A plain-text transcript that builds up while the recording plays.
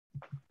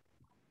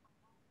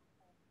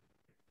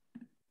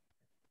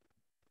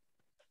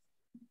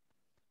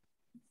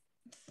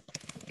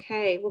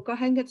Okay, we'll go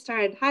ahead and get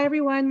started. Hi,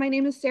 everyone. My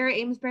name is Sarah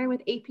Amesbury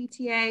with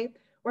APTA.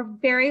 We're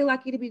very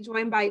lucky to be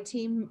joined by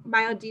Team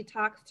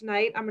Myodetox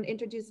tonight. I'm going to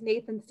introduce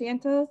Nathan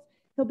Santos.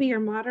 He'll be your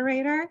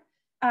moderator.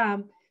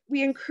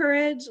 We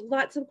encourage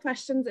lots of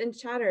questions and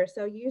chatter,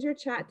 so use your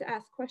chat to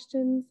ask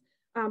questions.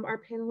 Our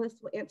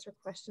panelists will answer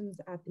questions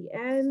at the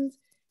end.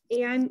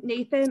 And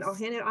Nathan, I'll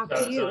hand it off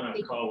to you.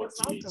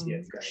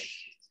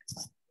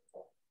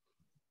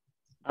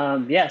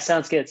 Yeah,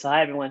 sounds good. So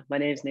hi, everyone. My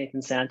name is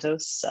Nathan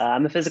Santos.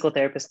 I'm a physical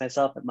therapist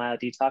myself at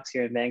Myodetox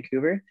here in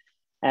Vancouver,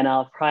 and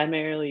I'll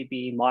primarily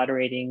be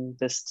moderating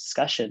this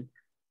discussion.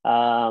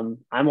 I'm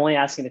only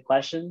asking the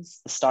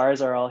questions. The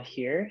stars are all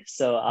here,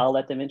 so I'll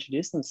let them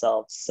introduce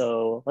themselves.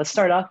 So let's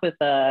start off with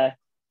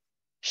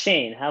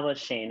Shane. How about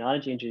Shane? Why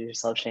don't you introduce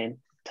yourself, Shane?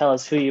 Tell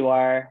us who you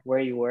are, where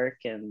you work,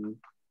 and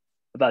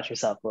about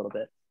yourself a little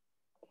bit.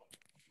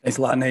 Thanks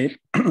a lot, Nate.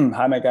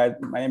 Hi, my guys.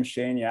 My name is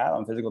Shane. Yeah,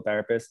 I'm a physical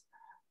therapist.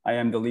 I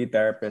am the lead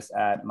therapist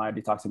at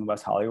Myodetox in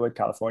West Hollywood,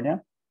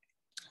 California.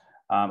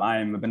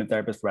 I've been a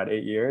therapist for about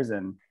 8 years,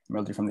 and I'm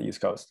originally from the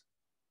East Coast.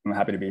 I'm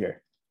happy to be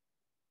here.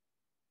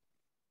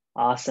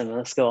 Awesome.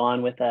 Let's go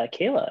on with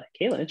Kayla.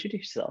 Kayla,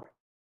 introduce yourself.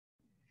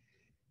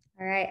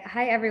 All right.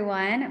 Hi,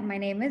 everyone. My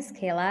name is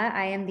Kayla.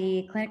 I am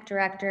the clinic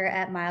director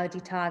at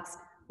Myodetox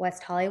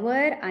West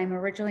Hollywood. I'm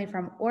originally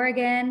from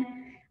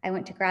Oregon. I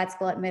went to grad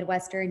school at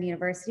Midwestern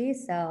University,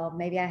 so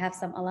maybe I have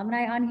some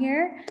alumni on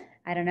here.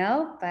 I don't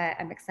know, but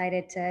I'm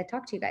excited to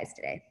talk to you guys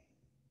today.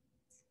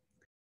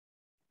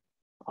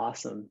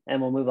 Awesome.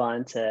 And we'll move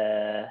on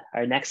to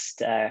our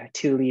next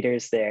two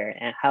leaders there.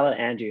 And how about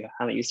Andrew?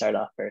 How about you start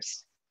off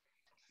first?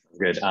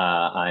 Good.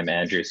 I'm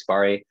Andrew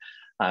Spari.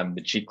 I'm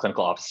the Chief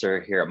Clinical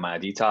Officer here at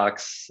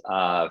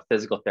Myodetox,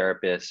 physical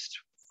therapist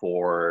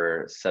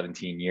for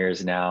 17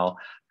 years now,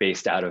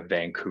 based out of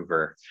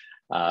Vancouver,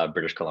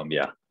 British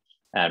Columbia,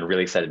 and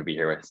really excited to be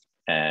here with,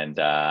 and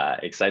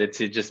excited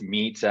to just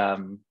meet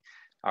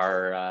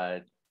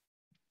our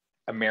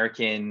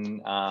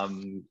American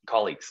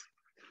colleagues.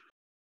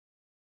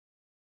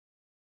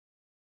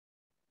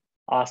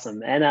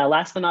 Awesome. And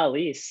last but not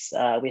least,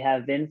 we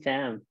have Vin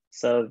Pham.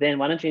 So Vin,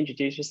 why don't you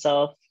introduce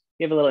yourself,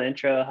 give a little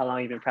intro, how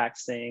long you've been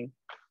practicing,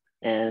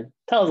 and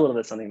tell us a little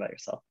bit something about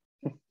yourself.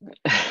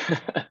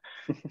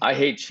 I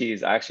hate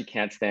cheese. I actually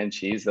can't stand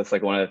cheese. That's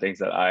like one of the things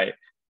that I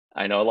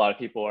know a lot of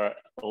people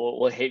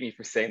will hate me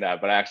for saying that,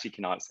 but I actually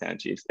cannot stand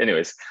cheese.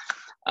 Anyways,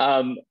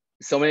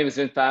 so my name is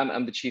Vin Pham.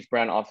 I'm the Chief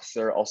Brand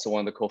Officer, also one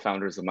of the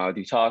co-founders of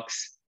Myodetox.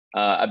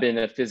 I've been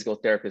a physical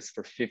therapist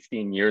for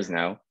 15 years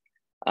now.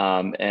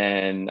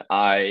 And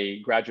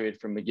I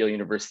graduated from McGill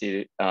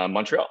University,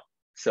 Montreal.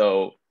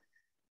 So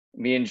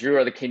me and Drew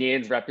are the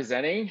Canadians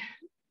representing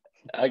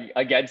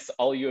against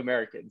all you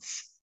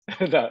Americans.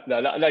 no,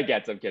 not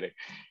against, I'm kidding.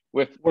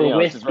 We're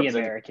with the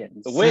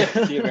Americans. With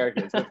the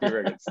Americans,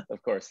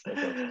 of course.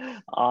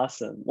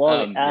 Awesome.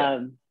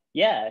 Well,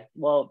 yeah.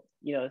 Well,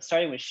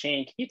 starting with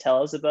Shane, can you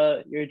tell us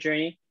about your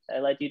journey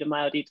that led you to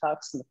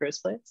Myodetox in the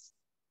first place?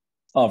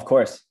 Oh, of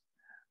course.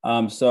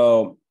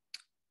 So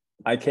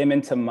I came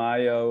into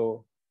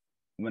Myo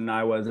when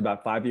I was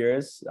about 5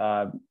 years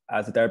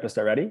as a therapist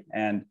already.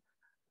 And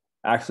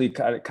actually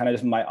kind of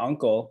just my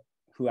uncle,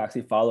 who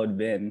actually followed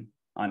Vin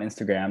on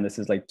Instagram. This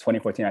is like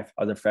 2014. I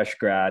was a fresh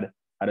grad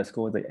out of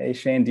school. He's like, hey,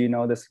 Shane, do you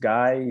know this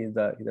guy? He's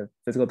a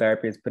physical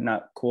therapist, putting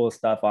out cool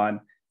stuff on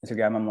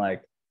Instagram. I'm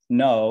like,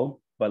 no,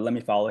 but let me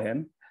follow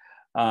him.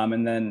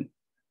 And then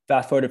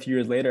fast forward a few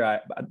years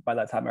later, by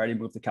that time I already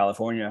moved to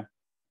California.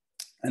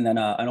 And then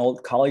an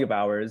old colleague of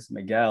ours,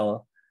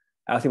 Miguel,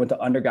 I actually went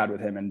to undergrad with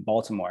him in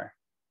Baltimore.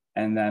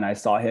 And then I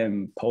saw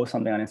him post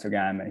something on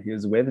Instagram and he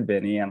was with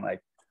Vinny. I'm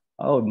like,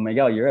 oh,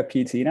 Miguel, you're a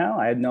PT now?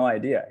 I had no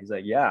idea. He's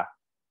like, yeah,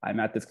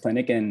 I'm at this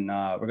clinic and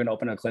we're going to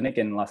open a clinic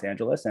in Los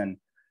Angeles. And,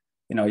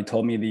 he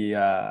told me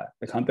the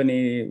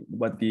company,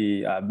 what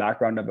the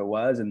background of it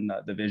was and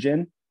the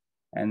vision.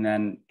 And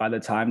then by the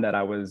time that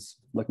I was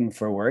looking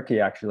for work, he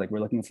actually we're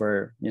looking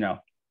for,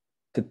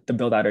 to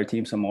build out our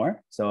team some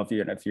more. So if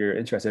you're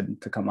interested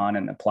to come on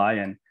and apply,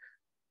 and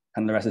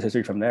kind of the rest is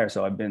history from there.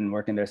 So I've been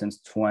working there since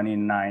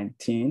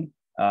 2019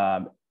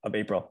 of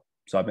April.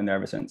 So I've been there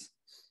ever since.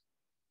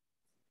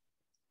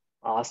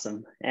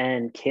 Awesome.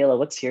 And Kayla,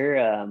 what's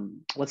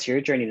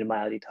your journey to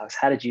Myodetox?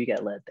 How did you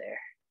get led there?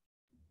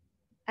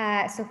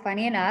 So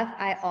funny enough,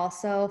 I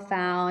also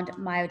found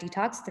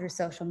Myodetox through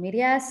social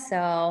media.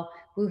 So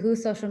woohoo,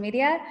 social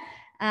media.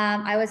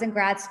 I was in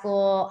grad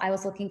school. I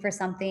was looking for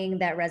something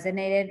that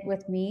resonated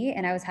with me.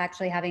 And I was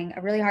actually having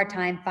a really hard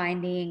time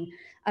finding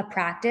a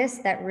practice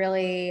that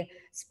really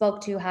spoke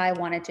to how I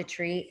wanted to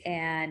treat.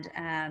 And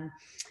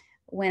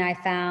when I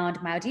found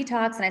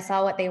Myodetox and I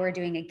saw what they were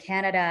doing in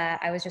Canada,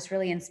 I was just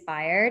really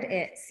inspired.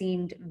 It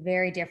seemed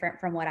very different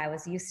from what I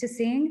was used to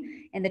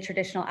seeing in the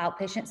traditional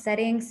outpatient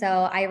setting. So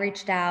I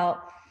reached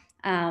out,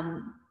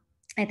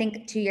 I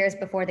think 2 years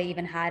before they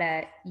even had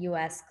a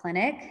US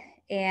clinic,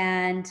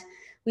 and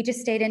we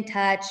just stayed in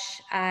touch.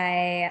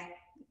 I,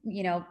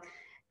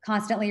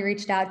 constantly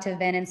reached out to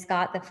Vin and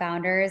Scott, the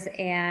founders,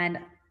 and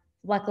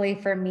luckily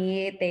for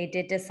me, they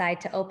did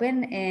decide to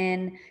open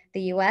in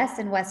the US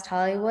in West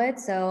Hollywood.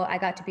 So I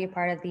got to be a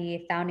part of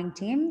the founding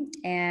team,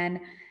 and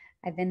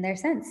I've been there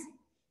since.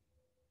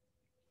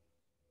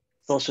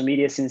 Social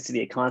media seems to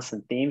be a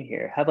constant theme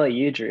here. How about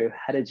you, Drew?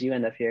 How did you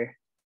end up here?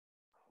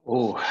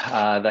 Oh,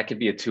 that could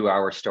be a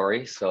 2-hour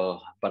story.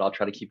 But I'll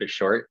try to keep it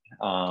short.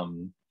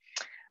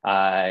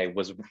 I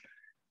was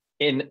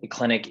in a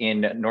clinic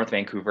in North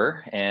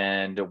Vancouver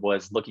and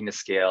was looking to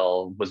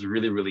scale, was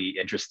really, really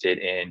interested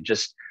in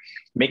just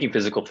making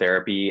physical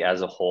therapy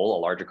as a whole a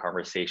larger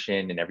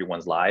conversation in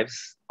everyone's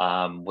lives.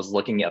 Was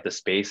looking at the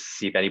space,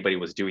 see if anybody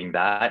was doing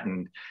that.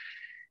 And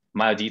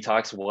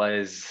Myodetox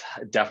was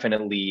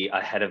definitely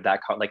ahead of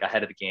that, like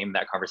ahead of the game,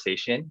 that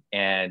conversation.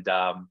 And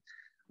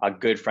a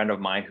good friend of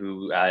mine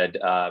who had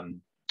a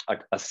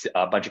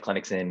bunch of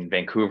clinics in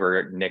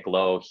Vancouver, Nick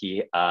Lowe,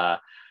 he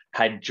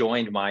had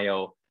joined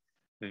Myo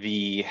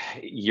the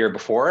year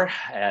before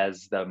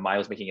as the Myo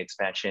was making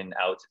expansion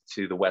out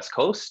to the West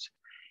Coast,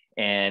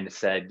 and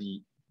said,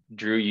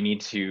 Drew, you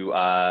need to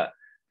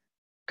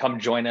come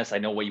join us. I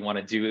know what you want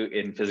to do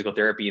in physical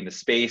therapy in the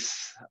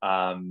space.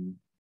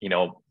 You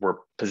know, we're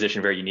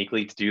positioned very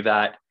uniquely to do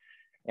that.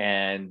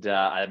 And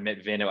I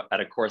met Vin at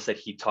a course that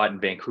he taught in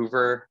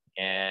Vancouver,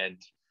 and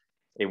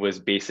it was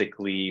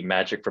basically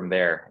magic from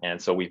there.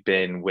 And so we've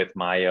been with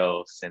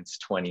Myo since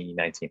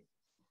 2018.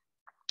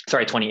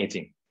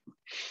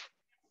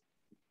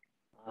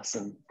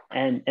 Awesome.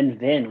 And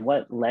Vin,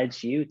 what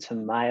led you to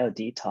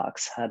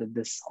Myodetox? How did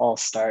this all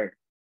start?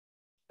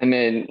 I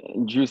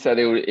mean, Drew said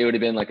it would have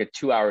been like a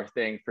 2-hour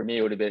thing. For me,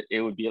 it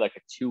would be like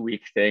a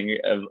 2-week thing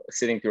of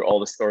sitting through all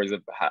the stories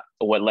of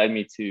what led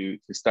me to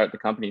start the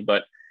company.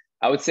 But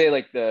I would say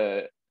like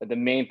the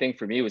main thing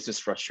for me was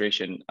just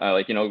frustration.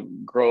 Like, you know,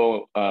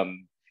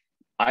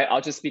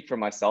 I'll just speak for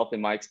myself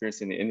and my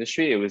experience in the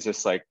industry. It was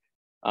just like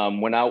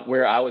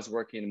where I was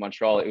working in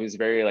Montreal, it was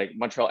very like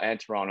Montreal and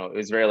Toronto. It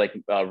was very like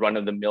run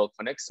of the mill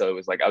clinics. So it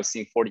was like I was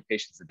seeing 40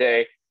 patients a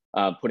day,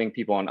 putting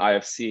people on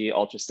IFC,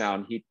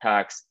 ultrasound, heat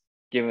packs,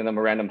 giving them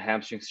a random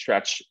hamstring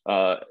stretch.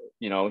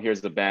 You know, here's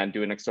the band,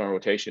 do an external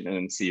rotation, and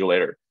then see you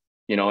later.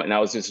 You know, and I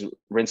was just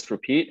rinse,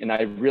 repeat, and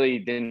I really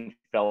didn't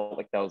feel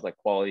like that was like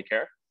quality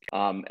care.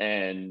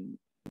 And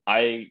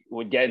I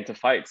would get into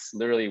fights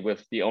literally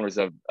with the owners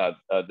of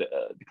the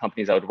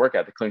companies I would work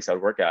at, the clinics I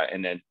would work at,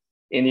 and then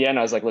in the end,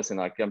 I was like, listen,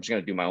 like I'm just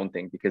gonna do my own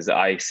thing because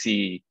I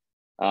see,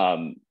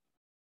 I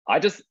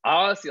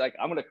honestly, like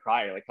I'm gonna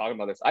cry like talking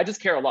about this. I just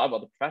care a lot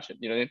about the profession,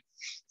 you know what I mean?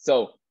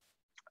 So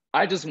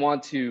I just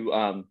want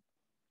to,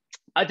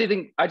 I just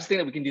think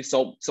that we can do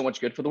so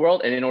much good for the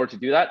world, and in order to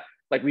do that,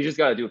 like we just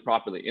got to do it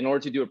properly. In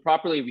order to do it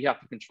properly, we have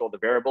to control the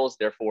variables.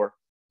 Therefore,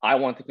 I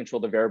want to control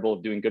the variable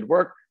of doing good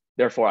work.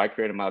 Therefore, I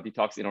created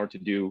Myodetox in order to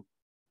do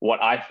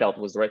what I felt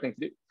was the right thing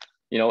to do.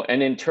 You know,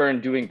 and in turn,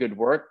 doing good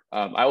work.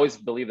 I always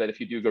believe that if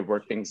you do good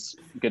work,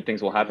 good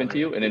things will happen to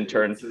you. And in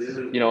turn,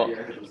 you know,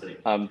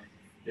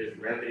 there's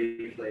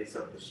Remedy place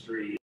up the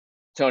street.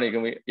 Tony,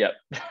 can we? Yeah.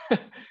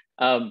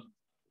 And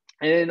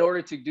in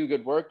order to do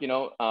good work, you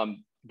know,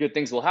 good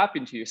things will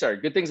happen to you.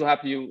 Good things will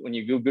happen to you when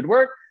you do good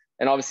work.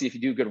 And obviously, if you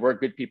do good work,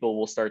 good people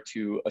will start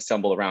to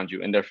assemble around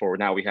you. And therefore,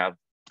 now we have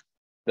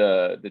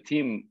the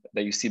team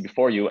that you see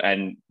before you,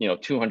 and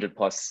 200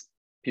 plus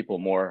people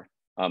more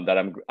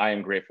that I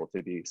am grateful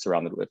to be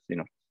surrounded with.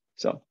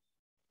 So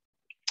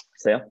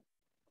yeah.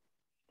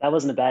 That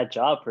wasn't a bad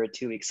job for a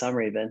 2-week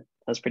summary, Ben.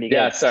 That was pretty good.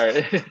 Yeah,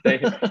 sorry.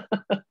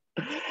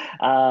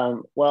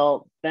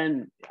 Well,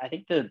 then I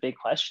think the big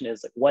question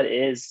is, like, what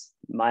is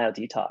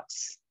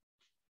Myodetox?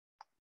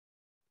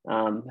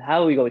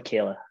 How do we go with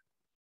Kayla?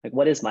 Like,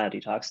 what is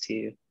Myodetox to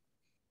you?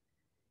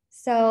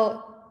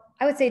 So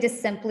I would say, to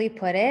simply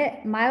put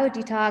it,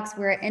 Myodetox,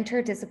 we're an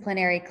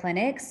interdisciplinary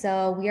clinic.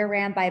 So we are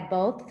ran by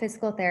both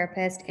physical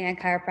therapists and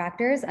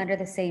chiropractors under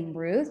the same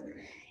roof.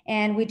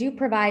 And we do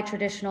provide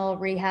traditional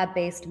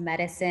rehab-based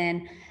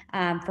medicine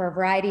for a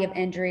variety of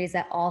injuries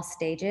at all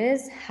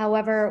stages.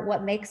 However,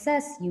 what makes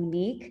us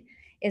unique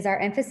is our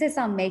emphasis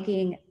on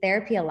making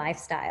therapy a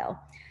lifestyle.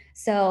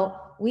 So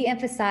we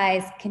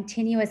emphasize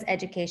continuous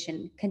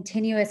education,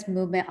 continuous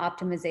movement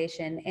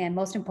optimization, and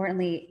most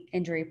importantly,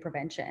 injury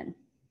prevention.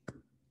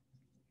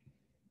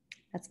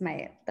 That's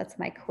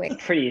my quick.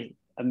 Pretty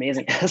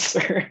amazing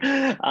answer.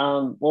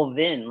 Well,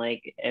 Vin,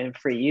 and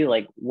for you,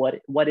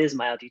 what is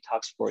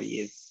Myodetox for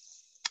you?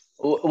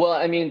 Well,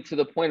 I mean, to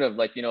the point of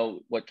what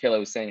Kayla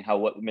was saying,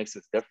 what makes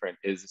us different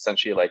is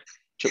essentially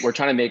we're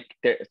trying to make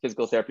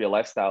physical therapy a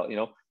lifestyle.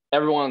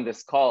 Everyone on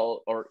this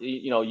call, or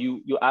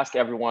you ask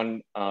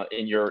everyone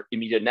in your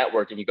immediate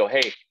network, and you go,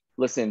 hey,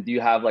 listen, do you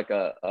have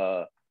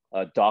a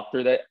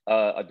doctor that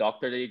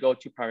you go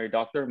to, primary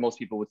doctor? Most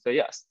people would say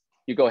yes.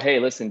 You go, hey,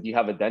 listen, do you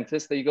have a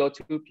dentist that you go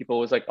to? People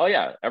was like, oh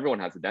yeah, everyone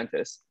has a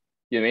dentist.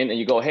 You know what I mean? And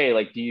you go, hey,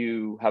 do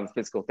you have a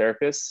physical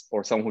therapist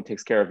or someone who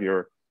takes care of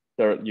your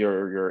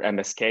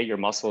MSK, your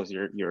muscles,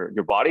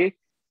 your body?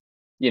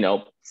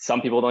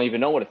 Some people don't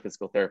even know what a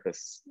physical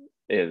therapist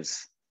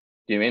is.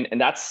 You know what I mean? And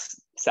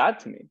that's sad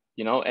to me,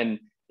 and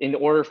in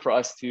order for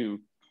us to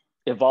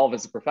evolve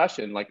as a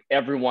profession,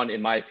 everyone,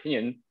 in my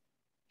opinion,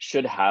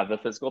 should have a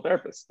physical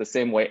therapist the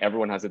same way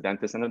everyone has a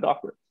dentist and a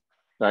doctor,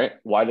 right?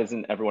 Why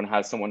doesn't everyone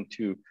have someone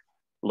to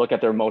look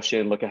at their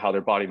motion, look at how their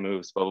body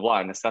moves, blah, blah,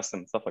 blah, and assess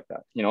them, stuff like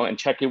that, you know, and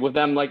check it with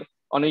them like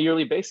on a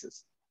yearly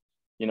basis,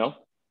 you know?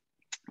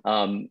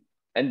 And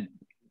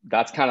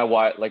that's kind of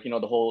why, like, you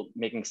know, the whole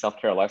making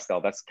self-care a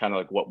lifestyle, that's kind of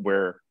like what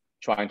we're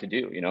trying to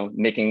do, you know,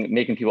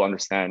 making people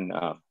understand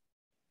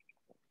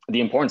the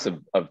importance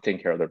of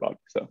taking care of their body.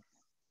 So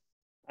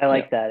I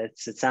like that. It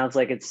sounds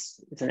like it's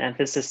an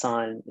emphasis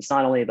on, it's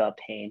not only about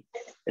pain,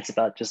 it's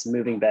about just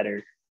moving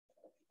better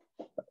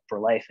for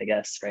life, I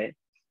guess, right?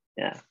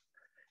 Yeah.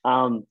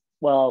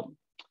 Well,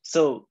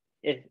 so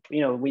if,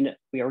 you know, we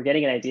are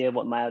getting an idea of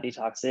what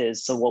Myodetox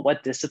is. So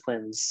what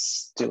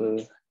disciplines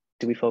do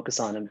we focus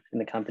on in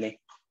the company?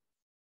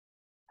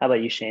 How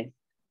about you, Shane?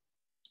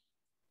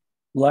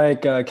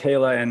 Like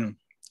Kayla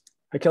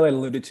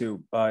alluded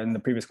to in the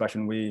previous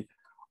question, we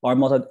are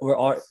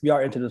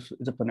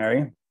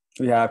interdisciplinary.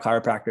 We have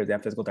chiropractors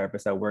and physical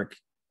therapists that work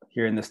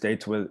here in the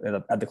States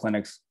at the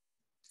clinics.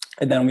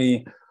 And then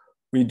we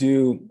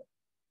do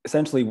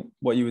essentially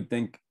what you would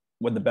think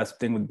what the best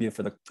thing would be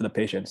for the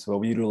patient. So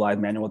we utilize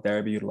manual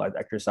therapy, utilize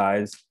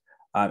exercise,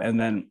 and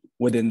then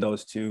within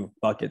those two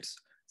buckets,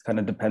 it kind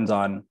of depends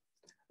on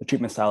the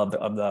treatment style of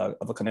the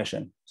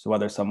clinician. So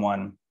whether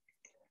someone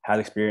has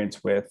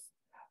experience with,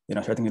 you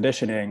know, strength and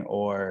conditioning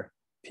or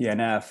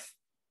PNF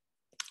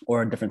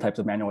or different types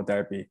of manual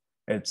therapy,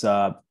 it's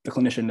the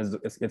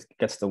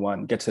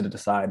clinician gets to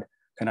decide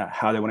kind of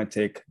how they want to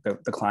take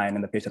the client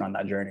and the patient on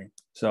that journey.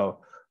 So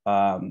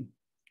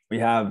we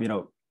have, you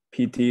know,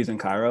 PTs and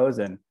chiros,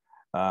 and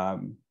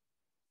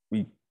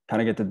we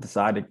kind of get to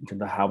decide in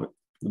terms of how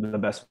the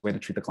best way to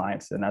treat the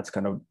clients, and that's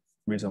kind of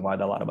the reason why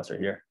a lot of us are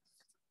here.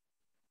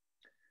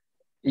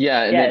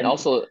 Yeah, and then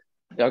also,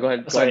 yeah, go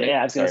ahead. Sorry,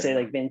 yeah, I was going to say,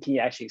 like, Ben, can you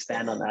actually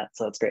expand on that?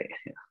 So that's great.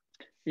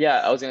 Yeah,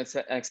 I was going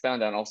to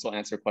expand and also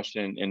answer a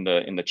question in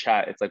the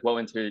chat. It's like, what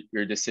went into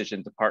your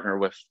decision to partner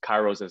with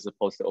chiros as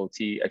opposed to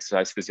OT,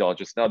 exercise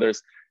physiologists, and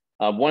others?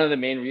 One of the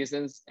main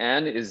reasons,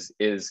 and is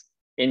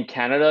in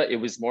Canada, it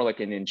was more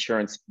like an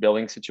insurance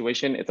billing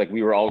situation. It's like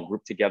we were all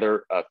grouped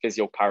together,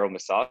 physio, chiro,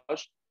 massage,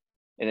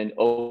 and then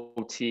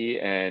OT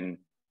and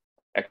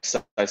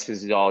exercise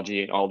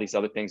physiology and all these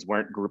other things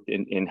weren't grouped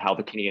in how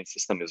the Canadian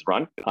system is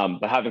run.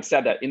 But having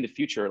said that, in the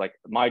future, like,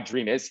 my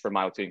dream is for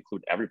Myo to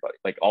include everybody,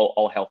 like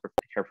all health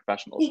care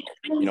professionals,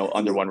 you know,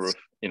 under one roof,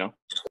 you know.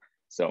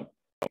 So,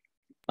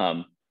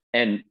 to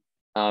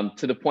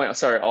the point,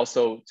 sorry,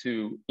 also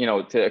to, you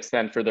know, to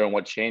expand further on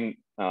what Shane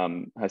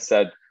has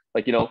said,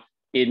 like, you know,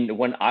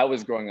 when I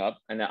was growing up,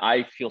 and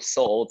I feel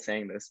so old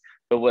saying this,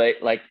 but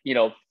like, you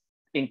know,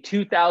 in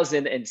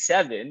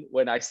 2007,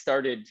 when I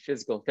started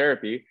physical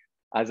therapy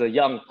as a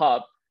young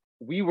pup,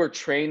 we were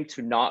trained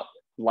to not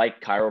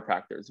like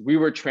chiropractors. We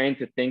were trained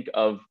to think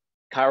of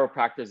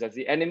chiropractors as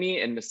the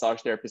enemy and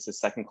massage therapists as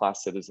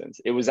second-class citizens.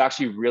 It was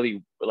actually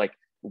really like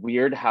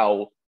weird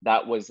how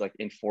that was like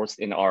enforced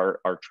in our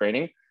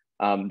training.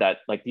 That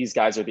like, these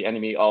guys are the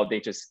enemy. Oh, they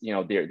just, you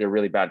know, they're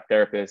really bad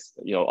therapists,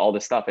 you know, all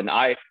this stuff. And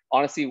I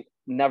honestly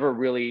never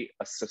really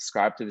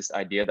subscribed to this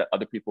idea that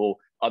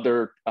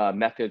other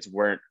methods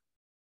weren't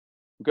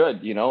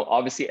good. You know,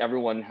 obviously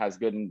everyone has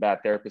good and bad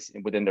therapists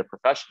within their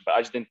profession, but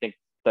I just didn't think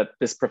that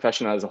this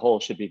profession as a whole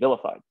should be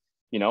vilified,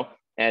 you know.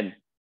 And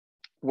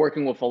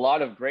working with a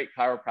lot of great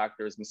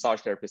chiropractors,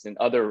 massage therapists, and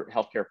other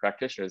healthcare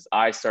practitioners,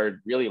 I started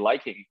really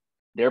liking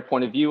their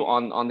point of view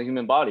on the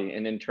human body.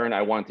 And in turn,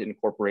 I wanted to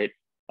incorporate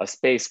a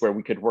space where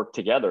we could work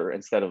together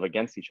instead of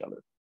against each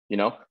other, you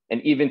know. And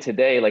even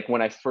today, like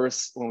when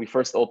we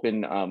first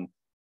opened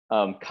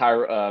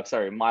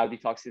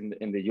Myodetox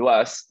in the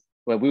US,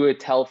 when we would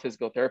tell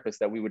physical therapists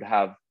that we would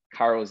have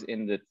chiros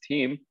in the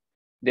team,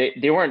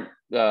 they weren't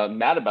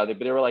mad about it,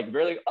 but they were like,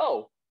 really,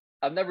 oh,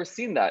 I've never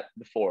seen that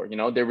before. You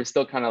know, they were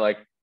still kind of like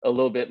a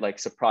little bit like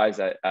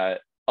surprised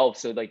at oh,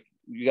 so like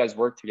you guys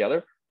work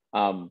together.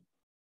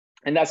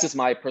 And that's just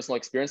my personal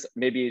experience.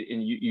 Maybe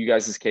in you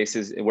guys'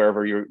 cases,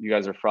 wherever you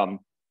guys are from,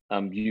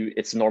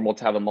 it's normal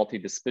to have a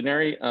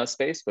multidisciplinary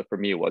space, but for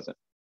me, it wasn't,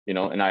 you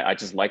know, and I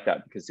just like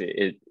that because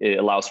it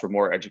allows for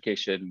more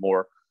education,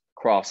 more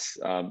cross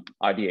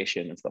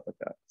ideation and stuff like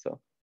that. So.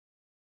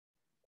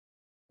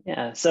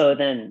 Yeah, so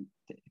then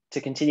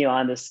to continue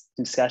on this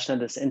discussion of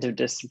this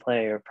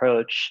interdisciplinary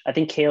approach, I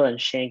think Kayla and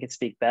Shane can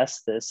speak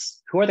best to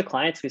this. Who are the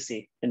clients we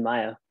see in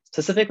Myo,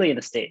 specifically in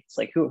the States?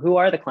 Like who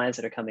are the clients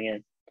that are coming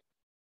in?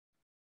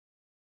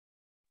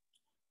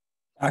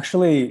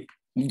 Actually,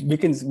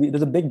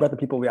 there's a big breadth of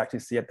people we actually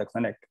see at the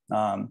clinic.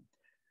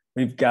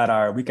 We've got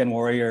our weekend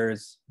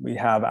warriors, we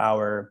have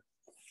our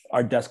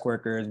desk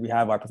workers, we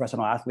have our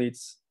professional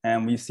athletes,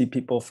 and we see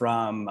people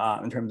from,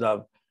 in terms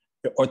of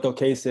ortho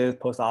cases,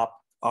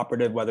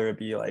 post-operative, whether it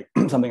be like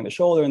something in the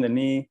shoulder, in the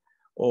knee,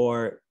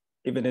 or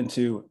even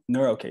into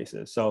neuro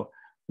cases. So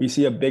we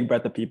see a big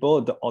breadth of people.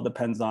 It all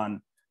depends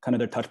on kind of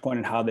their touch point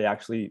and how they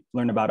actually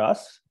learn about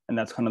us. And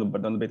that's kind of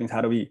one of the big things.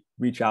 How do we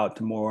reach out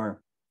to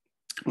more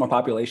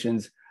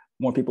populations,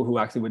 more people who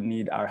actually would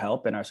need our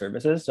help and our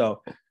services?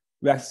 So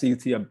we actually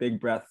see a big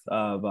breadth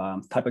of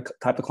type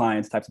of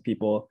clients, types of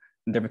people,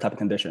 and different type of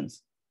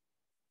conditions.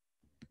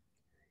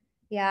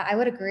 Yeah, I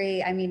would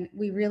agree. I mean,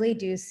 we really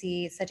do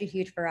see such a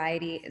huge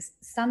variety.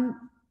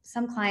 Some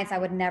clients I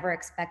would never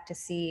expect to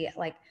see,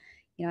 like,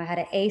 you know, I had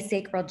an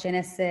asacral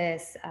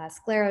genesis,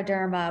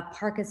 scleroderma,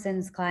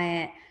 Parkinson's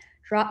client,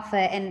 drop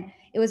foot. And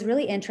it was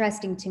really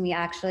interesting to me,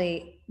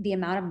 actually, the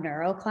amount of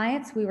neuro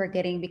clients we were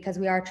getting, because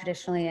we are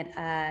traditionally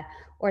an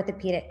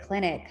orthopedic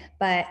clinic.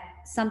 But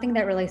something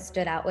that really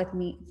stood out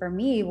for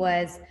me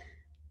was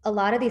a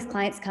lot of these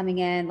clients coming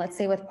in, let's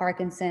say with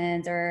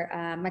Parkinson's or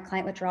my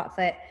client with drop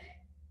foot,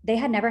 they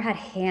had never had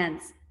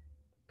hands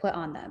put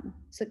on them.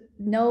 So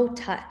no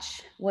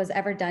touch was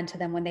ever done to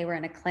them when they were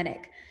in a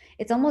clinic.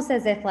 It's almost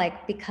as if,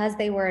 like, because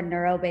they were a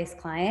neuro-based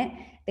client,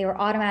 they were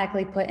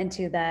automatically put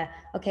into the,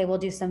 okay, we'll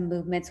do some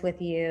movements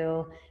with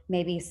you,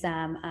 maybe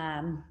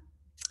some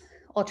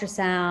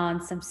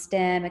ultrasound, some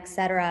stim,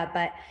 etc.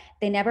 But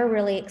they never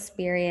really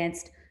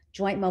experienced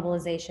joint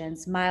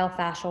mobilizations,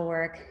 myofascial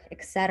work,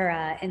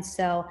 etc. And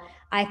so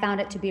I found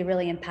it to be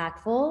really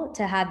impactful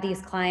to have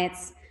these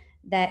clients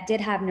that did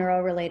have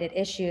neuro-related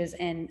issues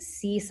and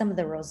see some of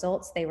the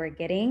results they were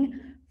getting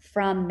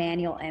from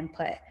manual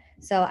input.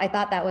 So I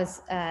thought that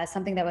was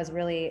something that was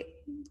really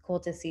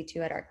cool to see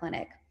too at our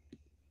clinic.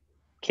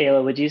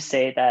 Kayla, would you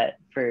say that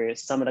for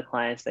some of the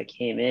clients that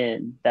came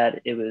in,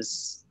 that it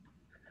was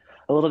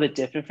a little bit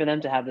different for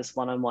them to have this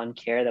one-on-one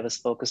care that was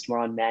focused more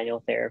on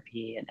manual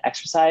therapy and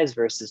exercise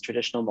versus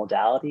traditional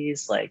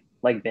modalities,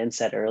 like Vin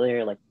said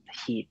earlier, like the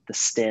heat, the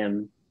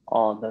stim,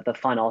 all the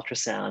fun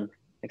ultrasound,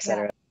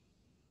 etc.?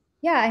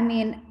 Yeah, I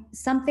mean,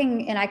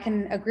 something, and I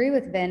can agree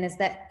with Vin, is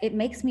that it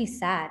makes me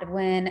sad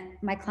when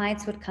my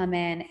clients would come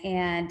in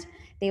and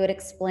they would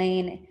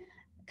explain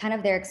kind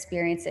of their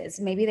experiences.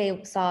 Maybe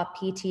they saw a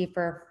PT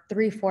for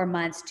 3-4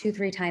 months,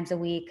 2-3 times a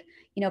week,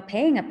 you know,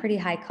 paying a pretty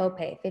high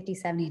copay,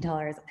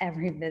 $50-$70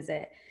 every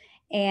visit.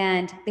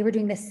 And they were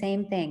doing the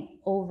same thing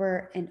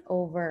over and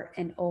over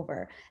and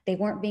over. They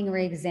weren't being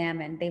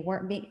re-examined. They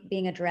weren't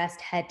being addressed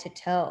head to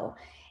toe.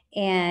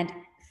 And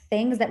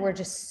things that were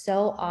just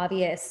so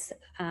obvious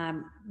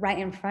right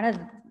in front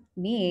of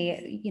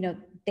me, you know,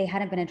 they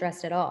hadn't been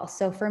addressed at all.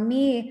 So for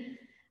me,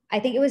 I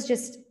think it was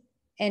just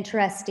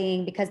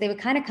interesting because they would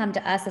kind of come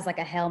to us as like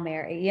a Hail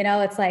Mary, you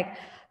know, it's like,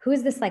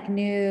 who's this like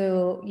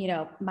new, you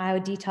know,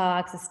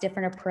 myodetox, this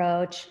different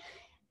approach.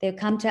 They would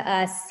come to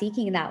us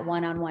seeking that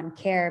one-on-one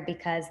care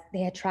because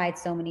they had tried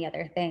so many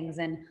other things.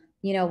 And,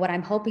 you know, what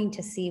I'm hoping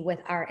to see with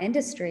our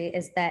industry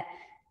is that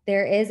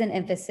there is an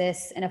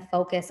emphasis and a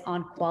focus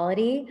on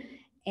quality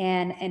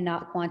and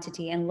not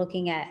quantity, and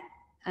looking at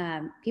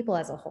people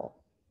as a whole.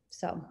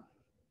 So.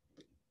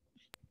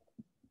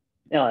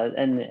 Yeah,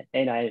 and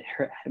I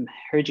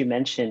heard you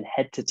mention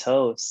head to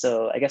toe.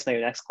 So I guess my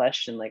next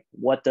question, like,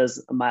 what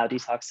does a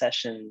myodetox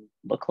session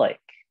look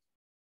like?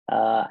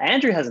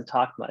 Andrew hasn't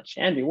talked much.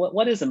 Andrew,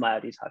 what is a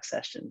myodetox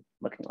session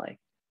looking like?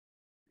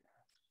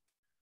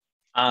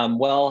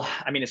 Well,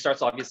 I mean, it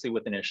starts obviously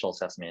with initial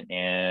assessment,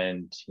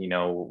 and you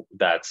know,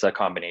 that's a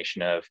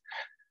combination of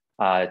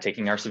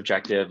taking our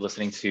subjective,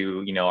 listening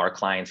to, you know, our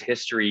client's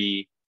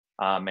history,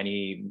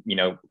 any, you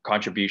know,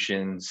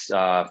 contributions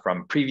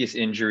from previous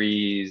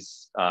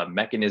injuries,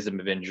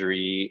 mechanism of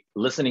injury.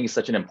 Listening is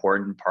such an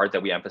important part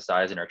that we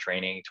emphasize in our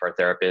training to our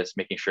therapists,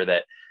 making sure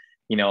that,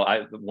 you know,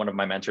 one of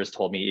my mentors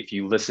told me, if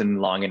you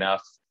listen long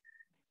enough,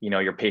 you know,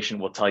 your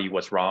patient will tell you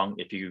what's wrong.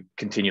 If you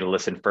continue to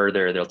listen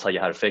further, they'll tell you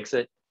how to fix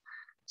it.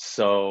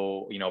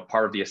 So, you know,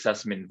 part of the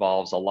assessment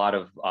involves a lot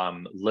of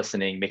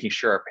listening, making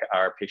sure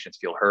our patients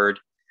feel heard.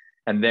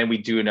 And then we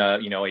do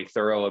a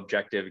thorough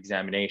objective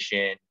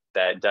examination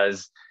that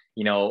does,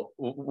 you know,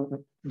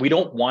 we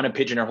don't want to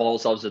pigeonhole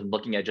ourselves in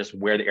looking at just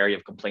where the area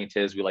of complaint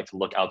is. We like to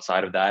look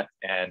outside of that,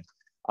 and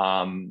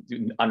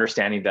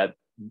understanding that,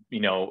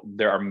 you know,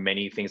 there are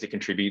many things that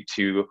contribute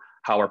to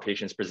how our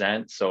patients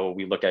present. So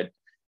we look at,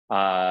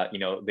 you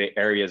know, the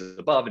areas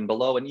above and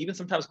below, and even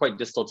sometimes quite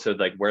distal to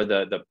like where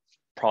the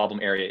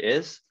problem area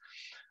is.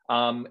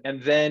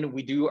 And then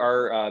we do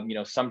our, you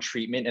know, some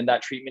treatment, and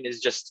that treatment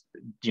is just,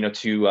 you know,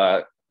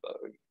 to,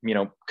 you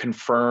know,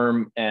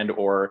 confirm and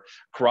or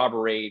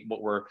corroborate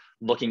what we're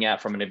looking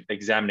at from an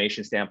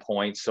examination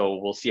standpoint. So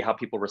we'll see how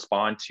people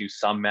respond to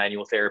some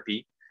manual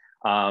therapy,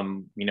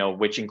 you know,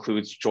 which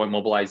includes joint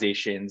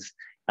mobilizations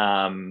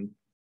and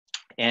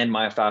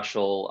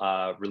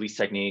myofascial release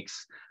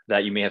techniques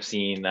that you may have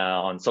seen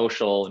on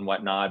social and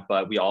whatnot.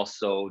 But we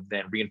also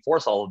then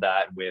reinforce all of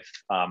that with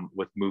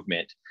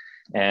movement.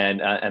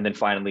 And then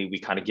finally, we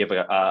kind of give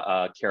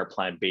a care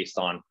plan based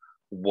on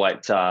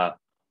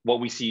what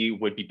we see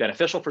would be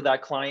beneficial for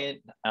that client.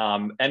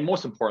 And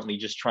most importantly,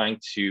 just trying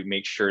to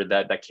make sure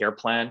that that care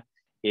plan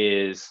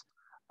is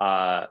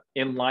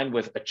in line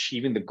with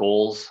achieving the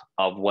goals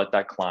of what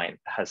that client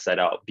has set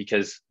out.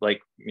 Because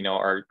like, you know,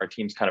 our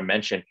teams kind of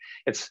mentioned,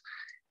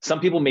 some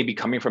people may be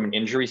coming from an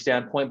injury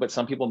standpoint, but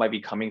some people might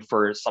be coming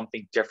for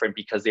something different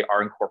because they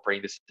are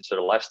incorporating this into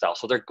their lifestyle.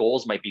 So their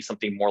goals might be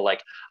something more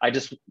like, I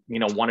just,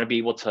 want to be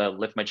able to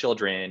lift my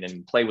children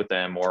and play with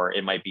them. Or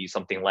it might be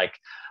something like,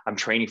 I'm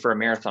training for a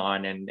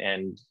marathon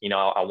and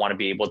I want to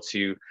be able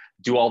to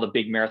do all the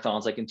big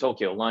marathons like in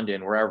Tokyo,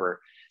 London,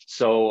 wherever.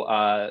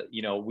 So,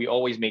 we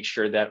always make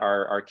sure that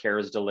our care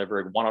is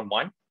delivered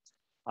one-on-one.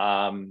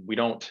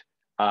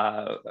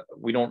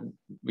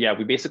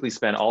 We basically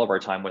spend all of our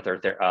time with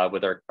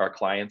our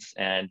clients,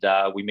 and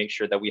we make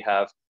sure that we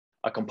have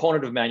a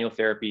component of manual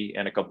therapy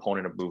and a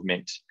component of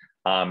movement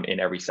in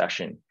every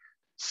session.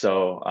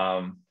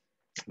 So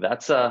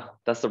that's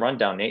the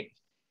rundown, Nate.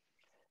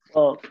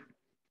 Well,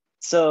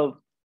 so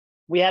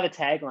we have a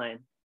tagline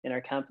in our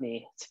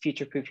company. It's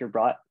future-proof your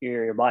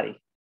body.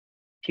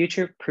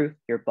 Future-proof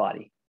your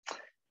body.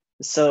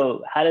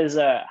 So how does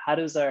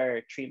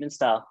our treatment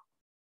style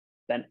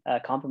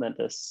complement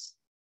this?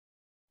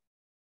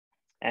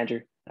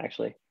 Andrew,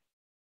 actually.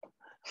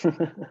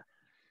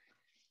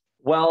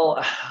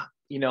 Well,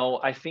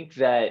 I think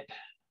that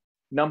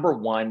number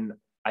one,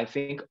 I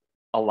think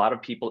a lot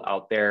of people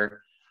out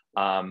there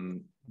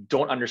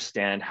don't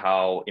understand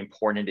how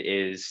important it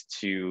is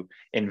to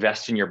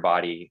invest in your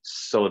body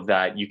so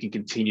that you can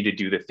continue to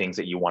do the things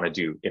that you want to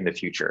do in the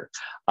future.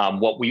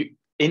 What we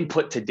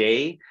input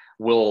today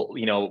will,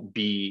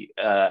 be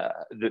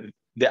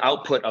the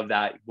output of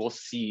that we'll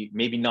see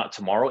maybe not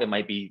tomorrow. It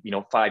might be,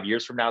 5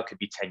 years from now, it could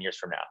be 10 years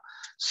from now.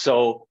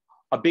 So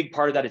a big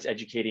part of that is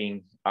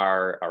educating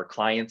our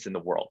clients in the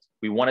world.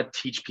 We want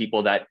to teach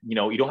people that, you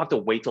don't have to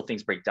wait till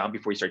things break down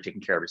before you start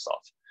taking care of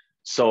yourself.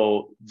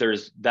 So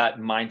there's that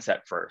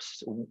mindset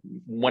first.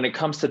 When it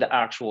comes to the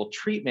actual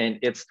treatment,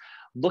 it's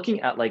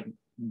looking at like,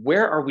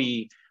 where are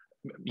we,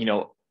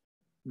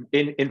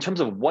 in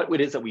terms of what it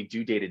is that we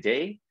do day to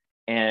day,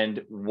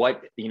 and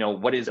what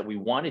is that we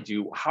want to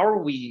do. How are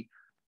we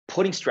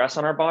putting stress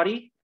on our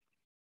body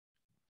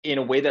in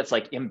a way that's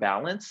like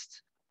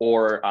imbalanced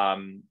or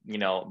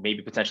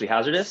maybe potentially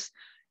hazardous,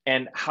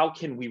 and how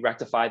can we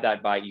rectify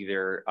that by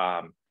either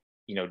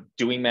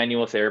doing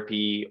manual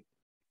therapy,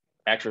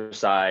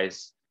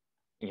 exercise,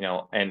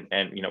 and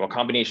a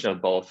combination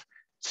of both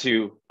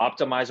to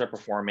optimize our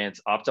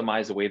performance,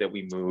 optimize the way that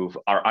we move,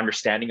 our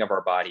understanding of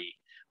our body,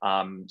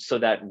 so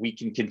that we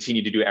can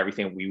continue to do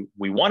everything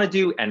we want to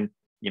do and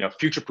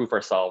future-proof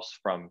ourselves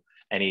from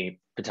any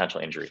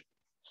potential injury.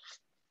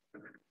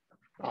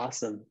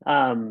 Awesome.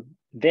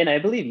 Vin, I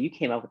believe you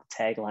came up with the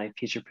tagline,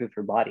 future-proof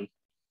your body.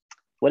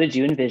 What did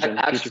you envision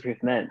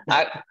future-proof meant?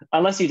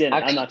 Unless you didn't,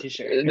 I'm not too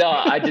sure. No,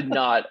 I did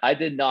not. I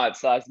did not.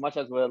 So as much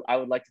as I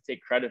would like to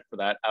take credit for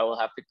that, I will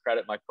have to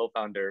credit my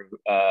co-founder,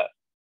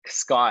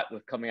 Scott,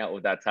 with coming out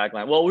with that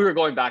tagline. Well, we were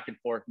going back and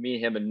forth, me,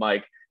 him, and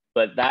Mike,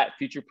 but that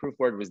future-proof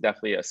word was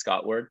definitely a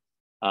Scott word.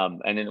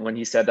 And then when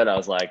he said that, I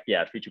was like,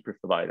 yeah, future-proof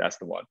the body, that's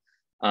the one.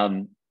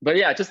 But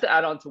yeah, just to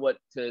add on to what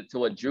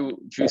Drew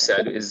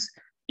said is,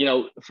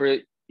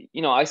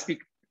 I speak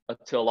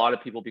to a lot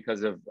of people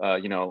because of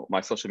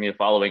my social media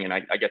following, and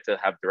I get to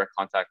have direct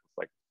contact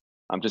with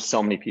just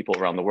so many people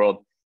around the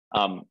world.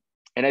 And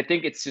I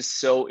think it's just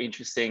so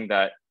interesting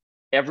that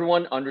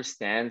everyone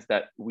understands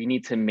that we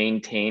need to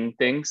maintain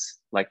things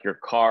like your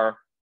car,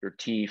 your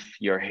teeth,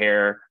 your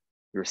hair,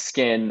 your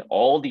skin,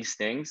 all these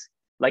things.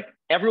 Like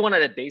everyone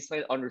at a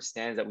baseline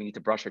understands that we need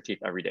to brush our teeth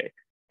every day.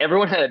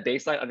 Everyone at a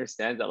baseline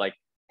understands that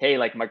hey,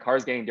 my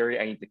car's getting dirty,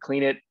 I need to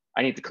clean it.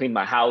 I need to clean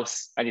my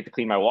house. I need to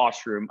clean my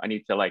washroom. I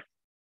need to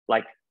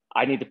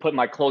I need to put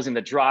my clothes in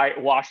the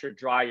washer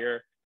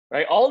dryer,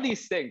 right? All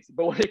these things.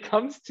 But when it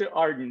comes to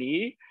our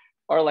knee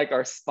or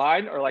our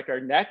spine or our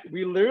neck,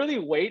 we literally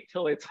wait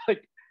till it's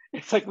like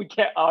we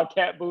can't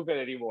move it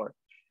anymore.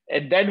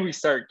 And then we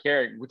start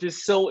caring, which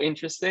is so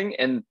interesting.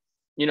 And,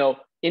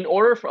 in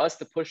order for us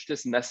to push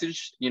this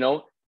message,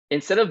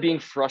 instead of being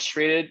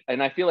frustrated,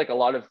 and I feel like a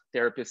lot of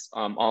therapists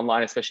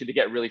online, especially, they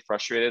get really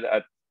frustrated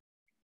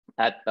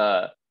at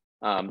their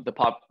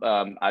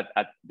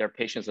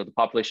patients or the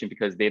population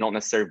because they don't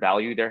necessarily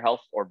value their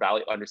health or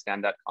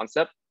understand that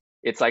concept.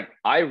 It's like,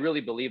 I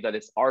really believe that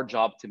it's our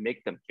job to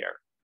make them care.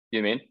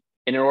 You know what I mean?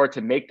 And in order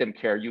to make them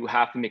care, you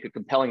have to make a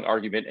compelling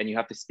argument and you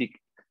have to speak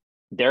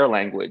their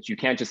language. You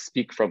can't just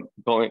speak from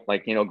going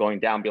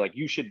down, be like,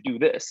 you should do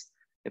this.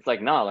 It's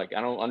like, no, I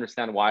don't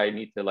understand why I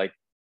need to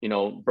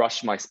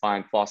brush my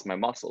spine, floss my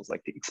muscles.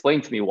 Explain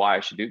to me why I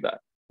should do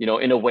that,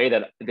 in a way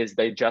that is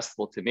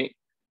digestible to me.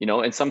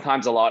 And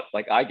sometimes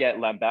I get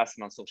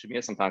lambasted on social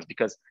media sometimes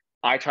because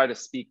I try to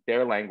speak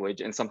their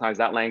language, and sometimes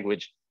that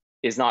language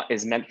is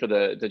meant for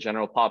the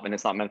general pop, and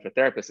it's not meant for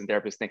therapists, and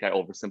therapists think I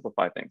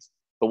oversimplify things.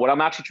 But what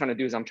I'm actually trying to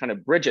do is I'm trying to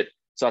bridge it.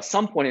 So at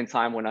some point in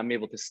time, when I'm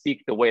able to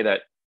speak the way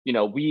that,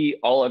 we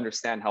all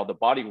understand how the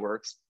body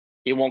works,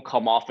 it won't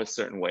come off a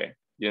certain way.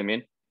 You know what I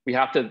mean? We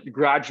have to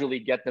gradually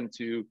get them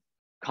to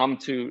come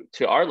to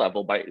our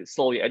level by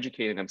slowly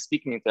educating them,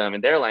 speaking to them in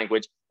their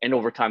language, and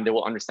over time they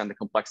will understand the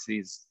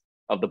complexities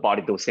of the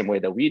body the same way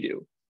that we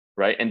do,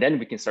 right? And then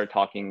we can start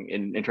talking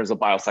in terms of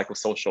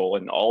biopsychosocial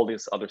and all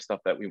this other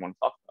stuff that we want to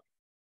talk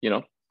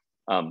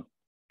about,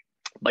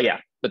 But yeah,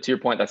 but to your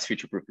point, that's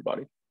future-proof your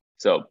body.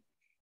 So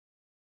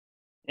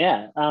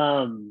yeah,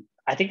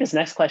 I think this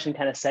next question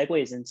kind of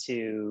segues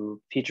into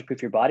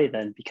future-proof your body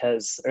then,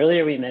 because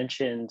earlier we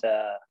mentioned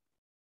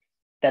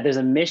that there's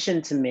a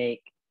mission to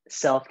make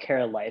self-care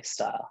a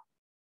lifestyle.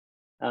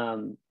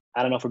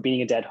 I don't know if we're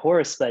beating a dead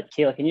horse, but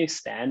Kayla, can you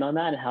expand on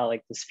that and how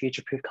like this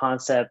future-proof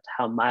concept,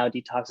 how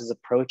Myodetox is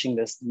approaching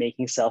this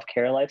making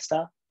self-care a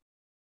lifestyle?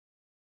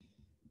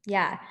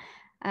 Yeah.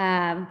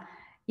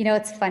 You know,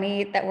 it's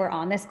funny that we're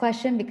on this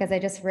question because I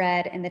just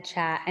read in the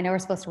chat, I know we're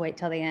supposed to wait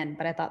till the end,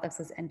 but I thought this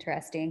was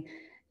interesting.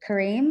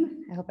 Kareem,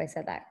 I hope I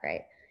said that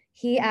right.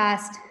 He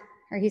asked,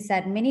 or he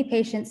said, many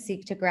patients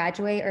seek to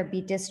graduate or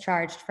be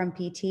discharged from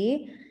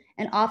PT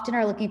and often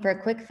are looking for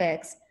a quick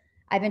fix.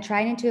 I've been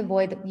trying to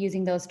avoid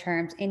using those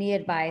terms. Any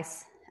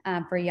advice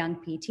for young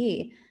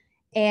PT?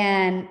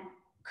 And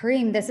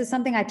Kareem, this is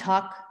something I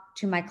talk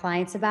to my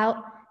clients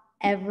about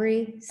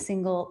every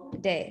single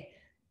day.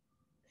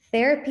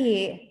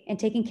 Therapy and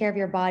taking care of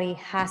your body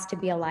has to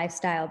be a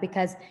lifestyle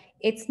because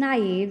it's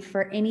naive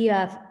for any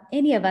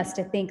of us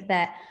to think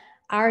that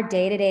our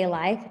day-to-day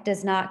life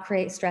does not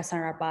create stress on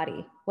our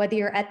body. Whether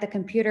you're at the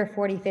computer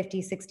 40,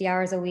 50, 60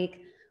 hours a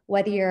week,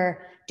 whether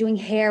you're doing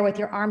hair with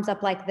your arms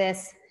up like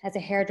this as a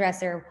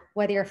hairdresser,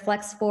 whether you're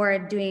flex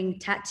forward doing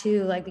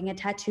tattoo, like being a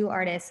tattoo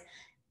artist,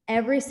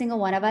 every single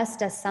one of us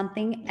does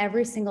something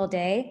every single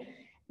day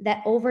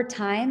that over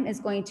time is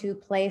going to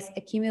place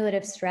a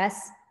cumulative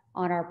stress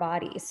on our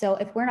body. So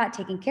if we're not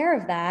taking care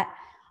of that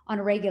on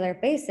a regular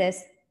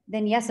basis,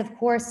 then yes, of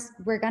course,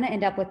 we're going to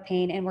end up with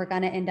pain and we're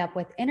going to end up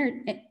with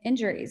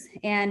injuries.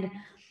 And,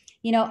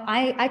 you know,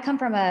 I come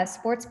from a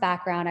sports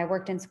background. I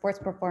worked in sports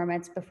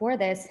performance before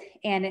this,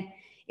 and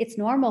it's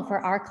normal for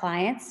our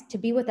clients to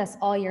be with us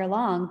all year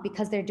long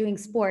because they're doing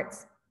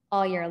sports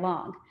all year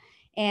long.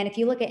 And if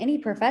you look at any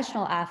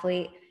professional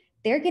athlete,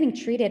 they're getting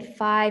treated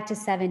 5 to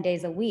 7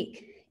 days a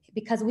week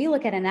because we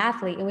look at an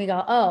athlete and we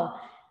go, oh,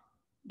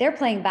 they're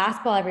playing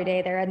basketball every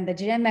day. They're in the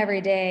gym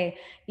every day.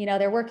 You know,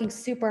 they're working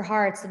super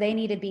hard. So they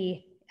need to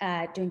be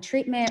doing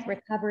treatment,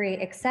 recovery,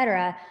 et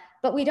cetera.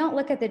 But we don't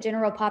look at the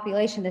general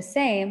population the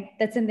same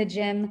that's in the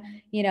gym,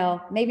 you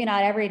know, maybe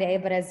not every day,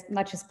 but as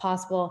much as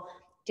possible,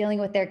 dealing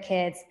with their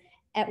kids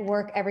at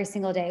work every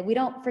single day. We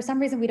don't, for some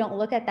reason, we don't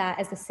look at that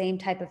as the same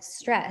type of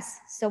stress.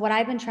 So what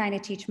I've been trying to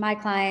teach my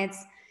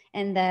clients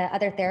and the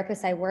other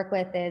therapists I work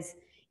with is,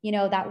 you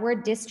know, that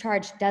word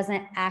discharge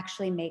doesn't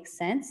actually make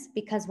sense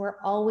because we're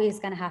always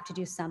going to have to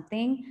do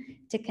something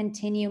to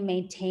continue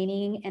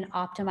maintaining and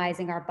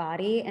optimizing our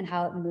body and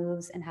how it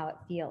moves and how it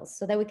feels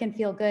so that we can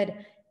feel good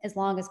as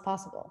long as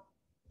possible.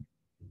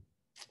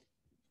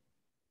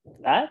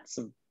 That's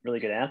a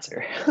really good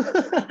answer.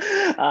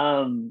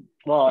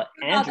 Well,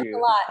 Andrew,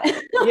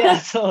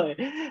 yeah, totally.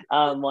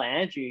 Well,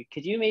 Andrew,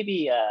 could you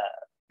maybe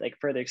like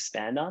further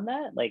expand on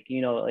that? Like,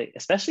 you know, like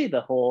especially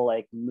the whole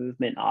like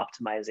movement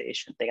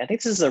optimization thing. I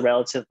think this is a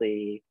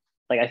relatively,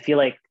 like, I feel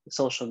like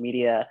social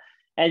media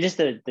and just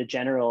the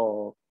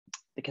general,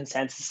 the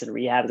consensus in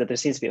rehab is that there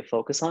seems to be a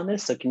focus on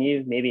this. So can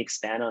you maybe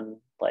expand on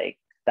like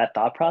that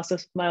thought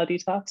process with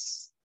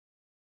Myodetox?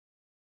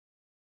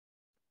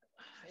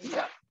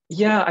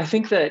 Yeah, I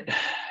think that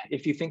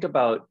if you think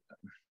about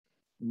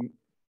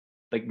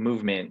like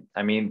movement,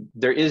 I mean,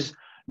 there is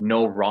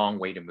no wrong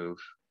way to move.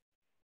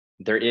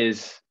 There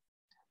is,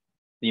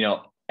 you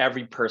know,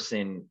 every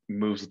person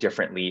moves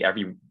differently.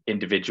 Every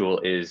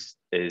individual is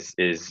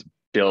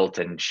built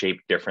and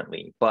shaped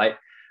differently, but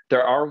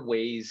there are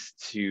ways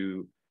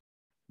to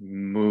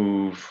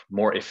move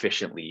more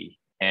efficiently.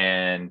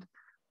 And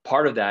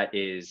part of that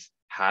is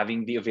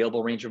having the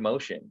available range of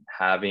motion,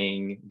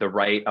 having the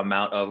right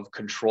amount of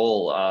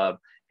control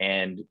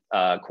and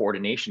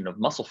coordination of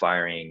muscle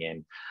firing,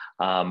 and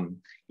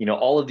you know,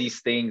 all of these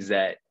things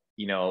that,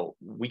 you know,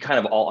 we kind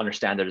of all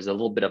understand that there's a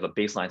little bit of a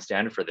baseline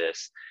standard for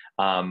this.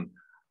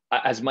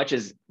 As much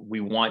as we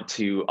want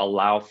to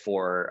allow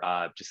for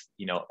just,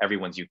 you know,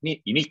 everyone's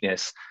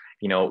uniqueness,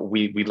 you know,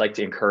 we'd like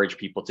to encourage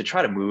people to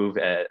try to move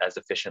as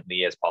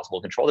efficiently as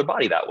possible, control their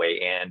body that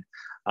way. And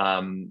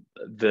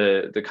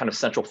the kind of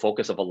central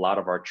focus of a lot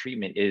of our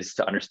treatment is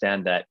to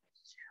understand that,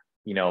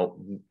 you know,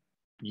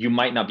 you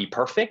might not be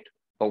perfect,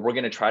 but we're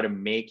going to try to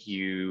make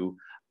you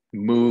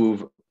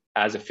move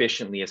as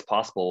efficiently as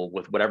possible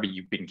with whatever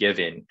you've been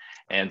given.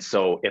 And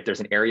so if there's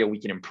an area we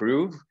can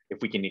improve,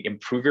 if we can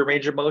improve your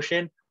range of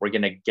motion, we're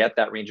going to get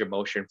that range of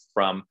motion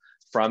from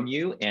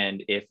you.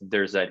 And if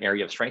there's an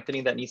area of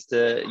strengthening that needs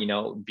to, you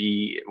know,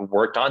 be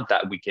worked on,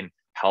 that we can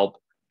help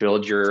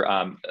build your,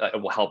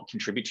 will help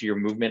contribute to your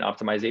movement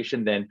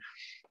optimization, then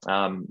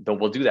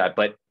we'll do that.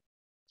 But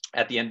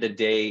at the end of the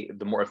day,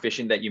 the more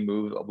efficient that you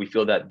move, we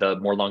feel that the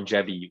more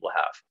longevity you will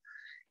have.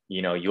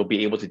 You know, you'll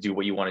be able to do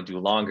what you want to do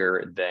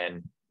longer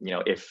than, you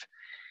know,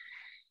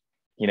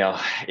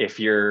 if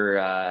you're,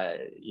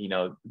 you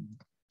know,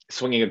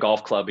 swinging a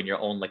golf club in your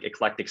own like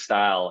eclectic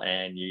style,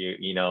 and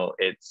you know,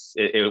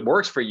 it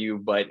works for you,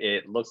 but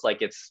it looks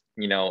like it's,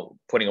 you know,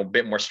 putting a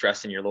bit more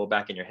stress in your low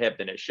back and your hip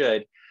than it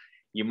should.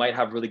 You might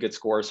have really good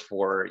scores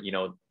for, you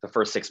know, the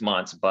first 6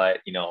 months, but,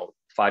 you know,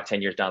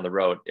 5-10 years down the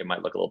road, it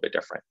might look a little bit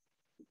different.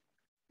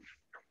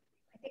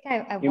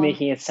 I think You're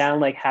making it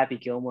sound like Happy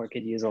Gilmore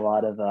could use a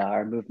lot of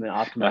our movement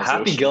optimization.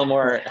 Happy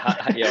Gilmore,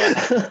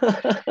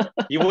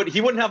 he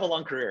wouldn't have a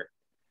long career.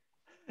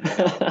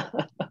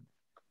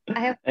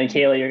 And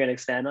Kayla, you're going to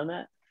expand on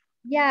that?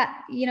 Yeah,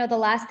 the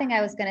last thing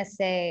I was going to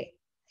say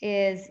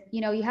is,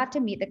 you have to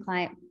meet the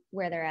client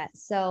where they're at.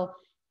 So,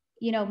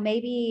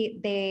 maybe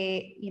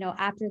they,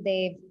 after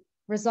they've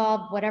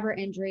resolved whatever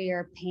injury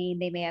or pain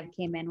they may have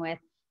came in with,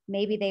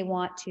 maybe they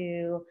want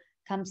to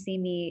come see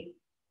me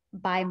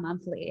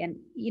bi-monthly. And,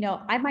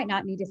 I might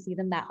not need to see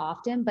them that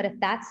often, but if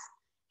that's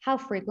how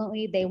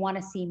frequently they want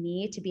to see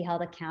me to be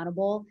held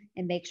accountable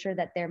and make sure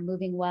that they're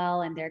moving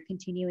well and they're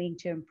continuing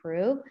to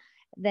improve,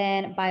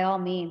 then by all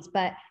means.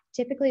 But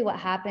typically what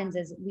happens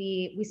is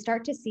we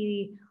start to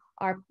see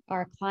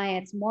our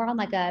clients more on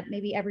like a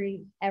maybe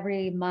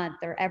every month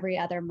or every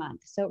other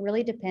month. So it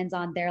really depends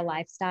on their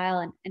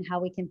lifestyle and how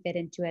we can fit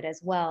into it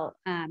as well.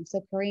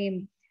 So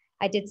Kareem,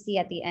 I did see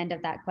at the end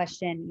of that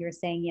question, you were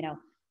saying,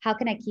 how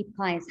can I keep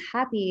clients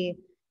happy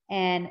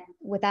and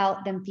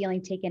without them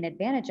feeling taken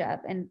advantage of?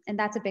 And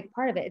that's a big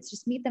part of it. It's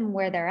just meet them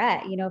where they're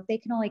at. If they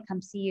can only come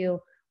see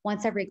you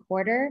once every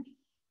quarter,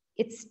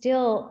 it's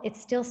still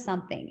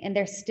something. And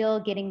they're still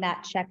getting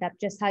that checkup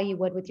just how you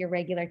would with your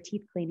regular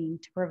teeth cleaning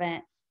to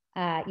prevent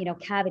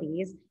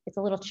cavities. It's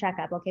a little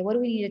checkup. Okay, what do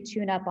we need to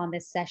tune up on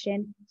this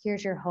session?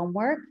 Here's your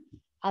homework.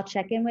 I'll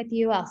check in with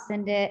you. I'll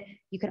send it.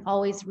 You can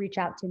always reach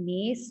out to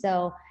me.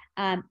 So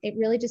it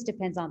really just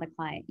depends on the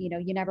client.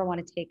 You never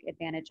want to take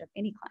advantage of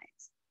any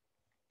clients.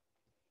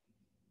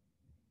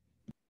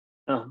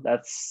 Oh,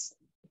 that's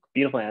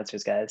beautiful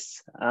answers,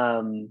 guys.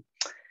 My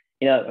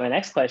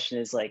next question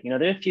is there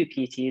are a few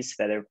PTs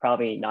that are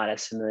probably not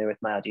as familiar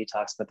with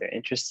Myodetox, but they're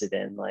interested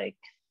in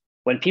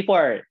when people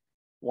are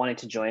wanting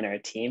to join our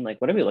team,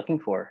 what are we looking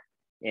for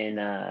in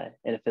a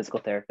physical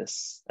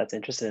therapist that's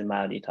interested in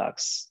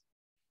Myodetox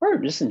or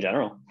just in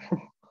general? I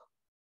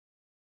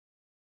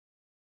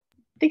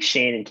think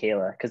Shane and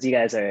Kayla, because you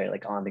guys are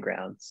on the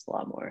ground a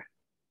lot more.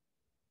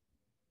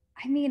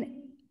 I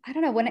mean, I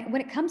don't know,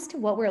 when it comes to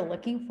what we're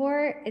looking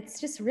for,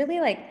 it's just really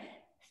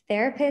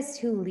therapists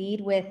who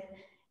lead with,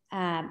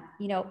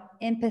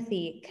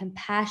 empathy,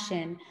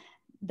 compassion,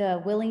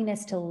 the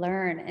willingness to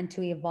learn and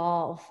to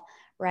evolve,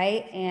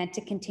 right? And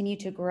to continue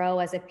to grow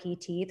as a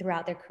PT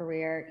throughout their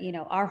career.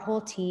 Our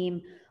whole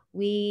team,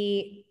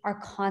 we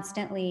are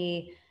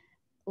constantly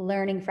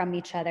learning from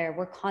each other.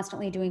 We're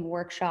constantly doing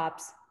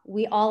workshops.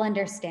 We all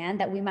understand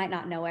that we might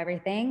not know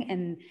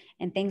everything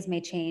and things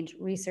may change,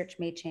 research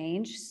may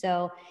change.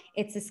 So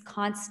it's this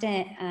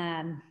constant,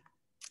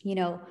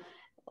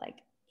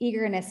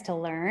 eagerness to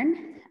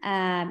learn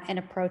and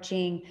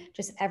approaching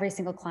just every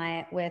single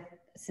client with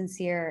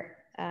sincere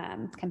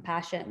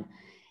compassion.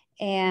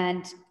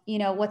 And,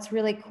 what's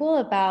really cool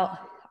about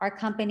our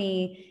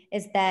company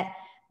is that,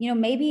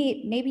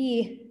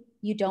 maybe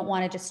you don't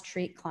want to just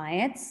treat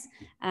clients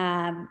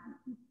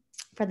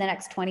for the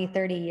next 20,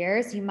 30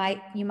 years. You might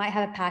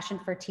have a passion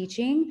for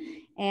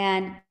teaching,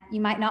 and you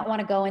might not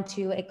want to go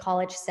into a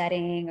college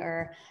setting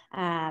or,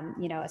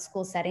 a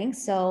school setting.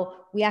 So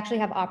we actually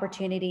have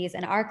opportunities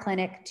in our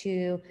clinic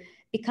to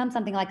become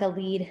something like a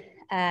lead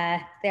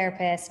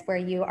therapist, where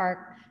you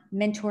are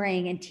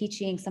mentoring and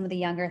teaching some of the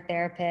younger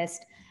therapists.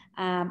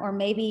 Or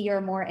maybe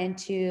you're more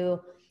into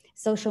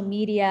social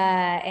media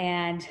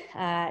and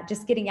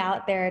just getting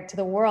out there to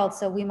the world.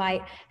 So we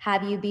might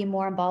have you be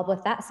more involved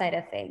with that side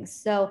of things.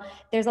 So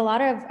there's a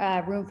lot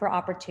of room for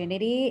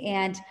opportunity.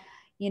 And,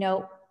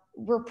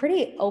 we're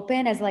pretty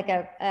open as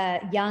a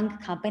young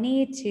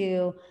company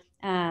to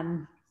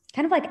kind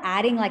of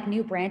adding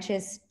new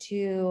branches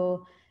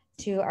to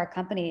our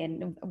company.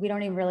 And we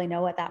don't even really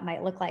know what that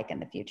might look like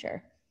in the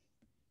future.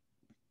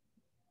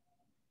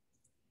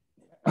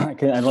 I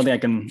don't think I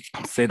can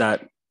say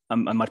that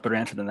I'm a much better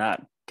answer than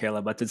that,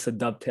 Kayla, but just to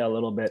dovetail a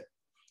little bit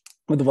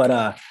with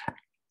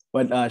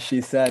what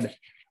she said, I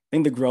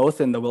think the growth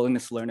and the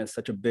willingness to learn is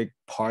such a big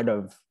part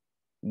of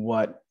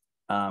what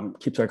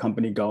keeps our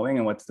company going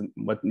and what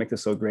makes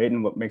us so great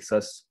and what makes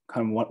us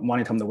kind of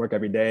wanting to come to work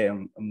every day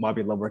and why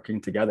we love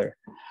working together.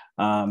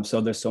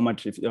 So there's so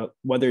much,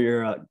 whether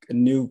you're a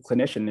new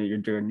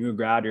clinician, you're a new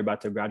grad, you're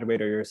about to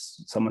graduate, or you're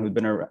someone who's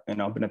been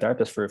a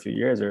therapist for a few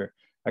years or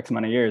X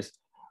amount of years,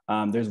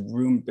 there's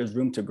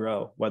room to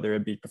grow, whether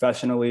it be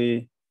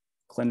professionally,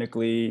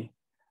 clinically,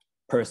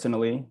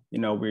 personally.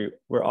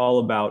 We're all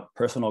about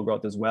personal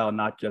growth as well,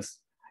 not just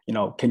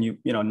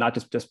not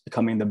just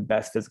becoming the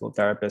best physical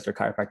therapist or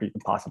chiropractor you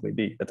can possibly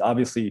be. That's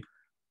obviously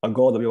a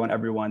goal that we want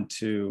everyone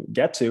to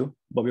get to,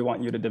 but we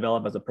want you to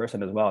develop as a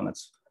person as well, and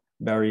that's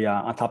very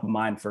on top of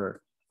mind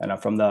for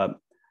from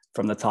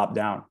the top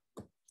down.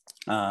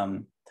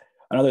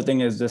 Another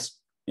thing is just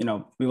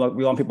we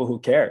want people who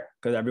care,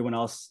 because everyone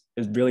else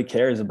really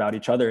cares about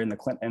each other in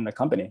the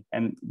company,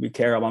 and we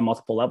care on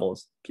multiple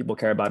levels. People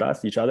care about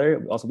us, each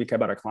other. Also, we care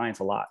about our clients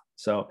a lot.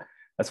 So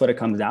that's what it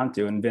comes down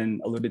to. And Vin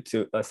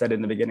said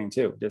in the beginning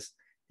too. Just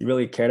he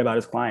really cared about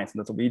his clients, and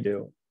that's what we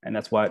do, and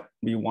that's what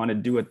we want to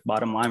do. At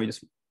bottom line, we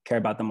just care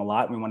about them a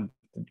lot. We want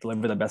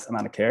deliver the best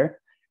amount of care.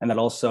 And that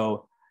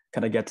also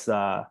kind of gets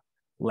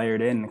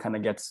layered in, kind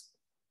of gets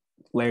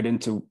layered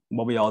into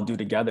what we all do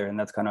together. And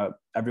that's kind of,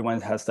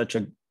 everyone's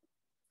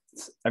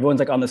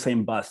like on the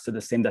same bus to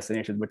the same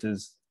destination, which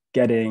is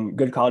getting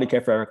good quality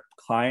care for our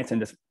clients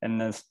and just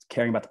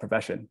caring about the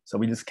profession. So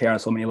we just care on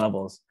so many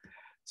levels.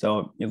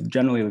 So you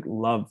generally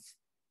love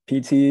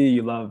PT,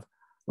 you love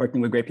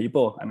working with great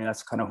people. I mean,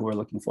 that's kind of who we're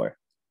looking for.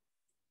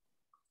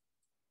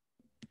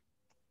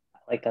 I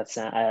like that.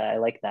 I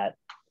like that.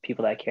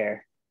 People that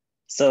care.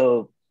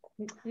 So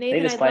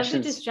Nathan, I'd love to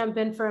just jump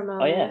in for a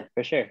moment. Oh yeah,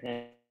 for sure.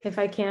 Yeah. If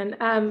I can.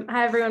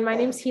 Hi, everyone. My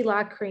name is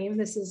Hila Kareem.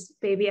 This is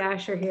baby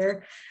Asher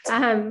here.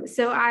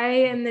 So I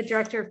am the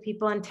director of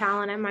people and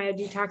talent at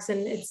Myodetox,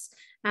 and it's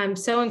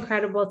so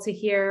incredible to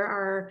hear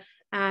our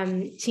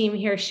team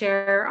here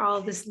share all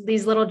of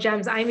these little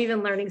gems. I'm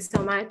even learning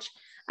so much.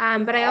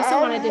 But I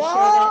also wanted to share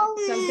that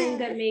something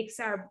that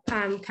makes our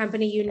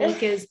company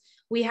unique is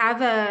we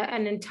have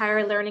an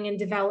entire learning and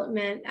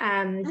development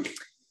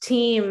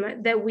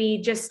team that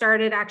we just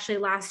started actually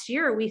last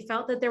year. We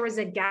felt that there was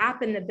a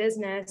gap in the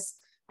business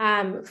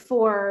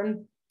for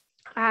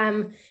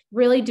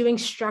really doing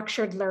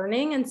structured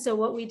learning. And so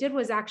what we did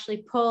was actually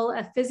pull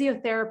a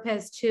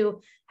physiotherapist who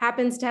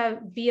happens to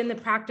be in the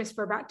practice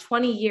for about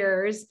 20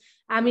 years.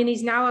 I mean,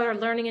 he's now our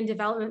learning and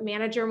development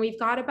manager, and we've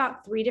got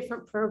about 3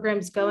 different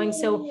programs going.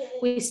 So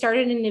we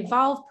started an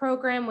Evolve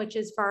program, which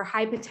is for our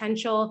high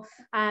potential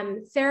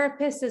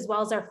therapists, as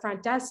well as our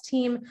front desk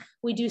team.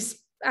 We do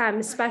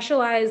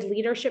specialized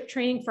leadership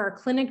training for our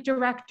clinic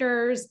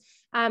directors.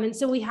 And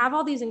so we have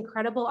all these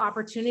incredible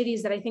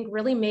opportunities that I think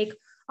really make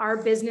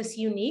our business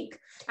unique,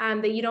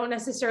 that you don't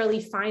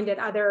necessarily find at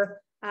other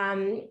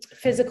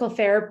physical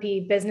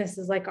therapy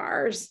businesses like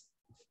ours.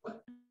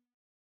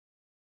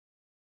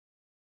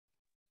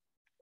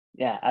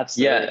 Yeah,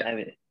 absolutely. Yeah. I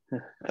mean,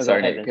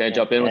 sorry, Nate, can I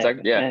jump in one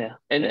second? Yeah.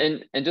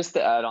 And just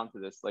to add on to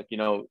this, like,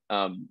 the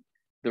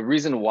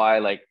reason why,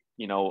 like,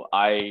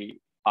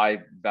 I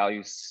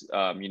value,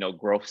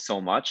 growth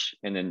so much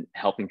and then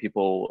helping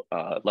people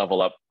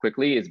level up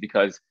quickly is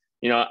because,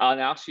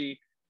 and actually,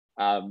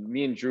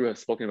 me and Drew have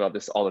spoken about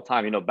this all the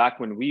time.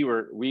 Back when we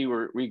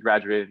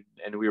graduated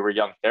and we were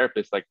young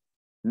therapists, like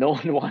no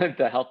one wanted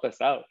to help us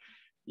out.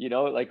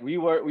 Like we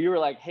were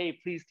like, hey,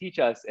 please teach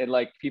us, and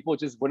like people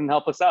just wouldn't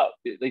help us out.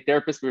 Like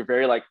therapists were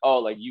very like, oh,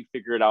 like you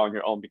figure it out on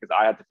your own, because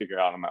I had to figure it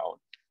out on my own.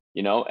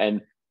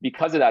 And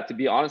because of that, to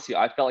be honest with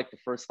you, I felt like the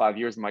first 5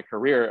 years of my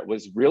career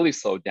was really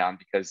slowed down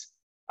because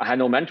I had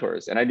no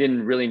mentors and I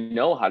didn't really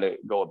know how to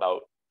go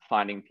about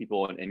finding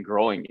people and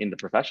growing in the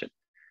profession.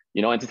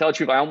 And to tell the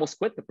truth, I almost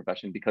quit the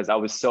profession because I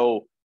was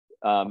so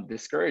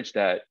discouraged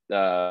that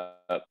I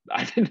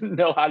didn't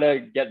know how to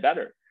get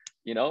better.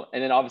 And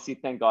then obviously,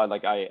 thank God,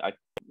 like I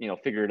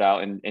figured it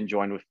out and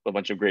joined with a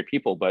bunch of great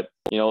people. But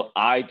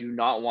I do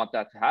not want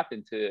that to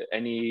happen to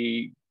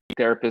any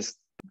therapist.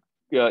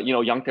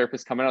 Young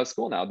therapists coming out of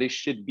school now. They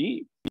should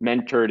be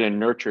mentored and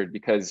nurtured,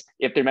 because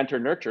if they're mentored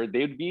and nurtured,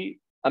 they would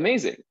be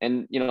amazing.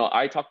 And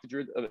I talk to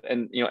Drew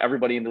and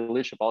everybody in the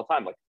leadership all the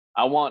time. Like,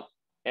 I want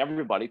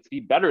everybody to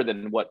be better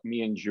than what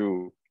me and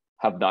Drew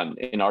have done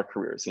in our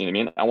careers. You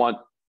know what I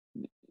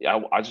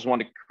mean? I just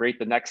want to create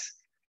the next,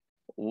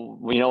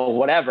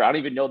 whatever. I don't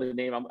even know the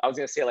name. I was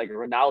gonna say like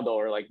Ronaldo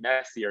or like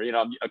Messi, or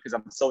because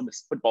I'm so in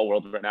this football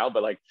world right now.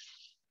 But like,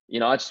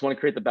 I just want to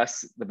create the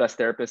best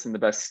therapists and the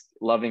best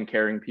loving,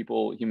 caring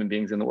people, human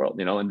beings in the world.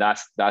 And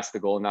that's the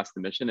goal and that's the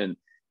mission. And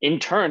in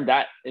turn,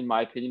 that, in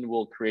my opinion,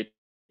 will create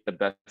the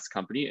best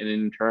company, and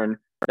in turn,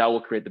 that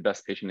will create the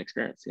best patient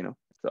experience.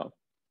 So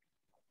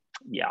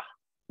yeah.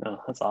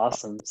 Oh, that's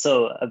awesome.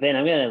 So Ben,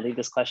 I'm going to leave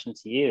this question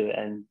to you,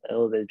 and a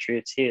little bit of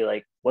Drew too.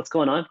 Like, what's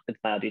going on with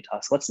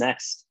Myodetox? What's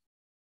next?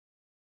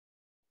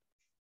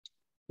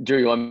 Drew,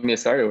 you want me to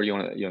start, or you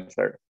want to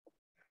start?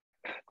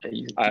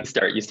 You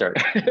start.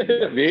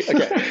 Me?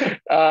 Okay.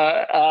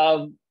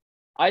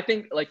 I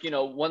think, like,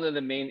 one of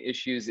the main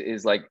issues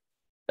is like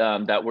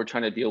that we're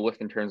trying to deal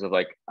with in terms of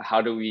like,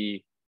 how do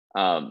we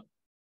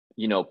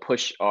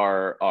push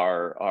our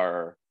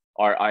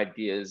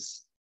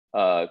ideas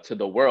to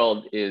the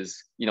world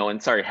is,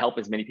 help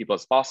as many people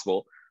as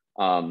possible,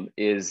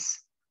 is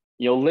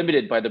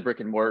limited by the brick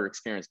and mortar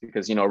experience.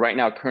 Because right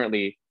now,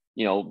 currently,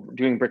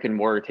 doing brick and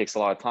mortar takes a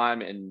lot of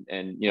time, and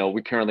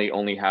we currently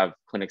only have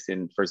clinics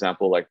in, for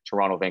example, like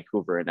Toronto,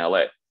 Vancouver, and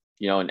LA.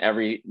 In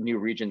every new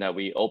region that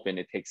we open,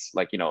 it takes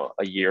like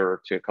a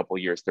year to a couple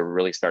of years to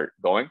really start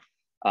going.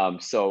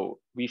 So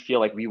we feel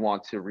like we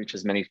want to reach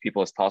as many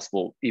people as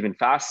possible, even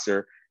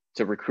faster,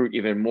 to recruit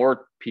even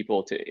more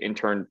people to in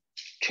turn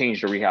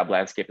change the rehab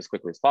landscape as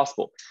quickly as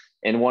possible.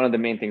 And one of the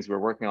main things we're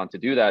working on to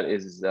do that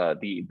is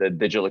the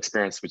digital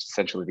experience, which is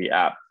essentially the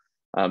app.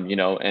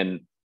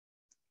 And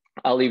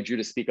I'll leave Drew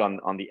to speak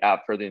on the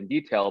app further in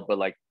detail, but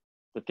like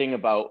the thing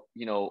about,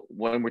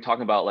 when we're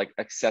talking about like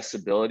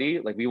accessibility,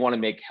 like we want to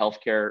make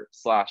healthcare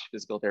 /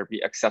 physical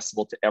therapy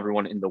accessible to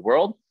everyone in the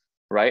world,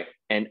 right?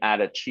 And at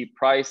a cheap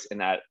price,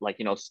 and at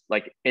like,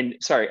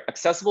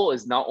 accessible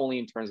is not only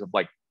in terms of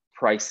like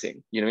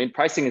pricing,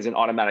 pricing is an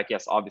automatic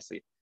yes,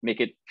 obviously, make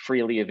it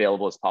freely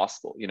available as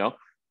possible, you know?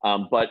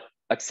 But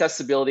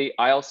accessibility,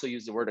 I also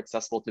use the word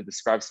accessible to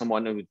describe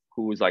someone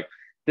who's like,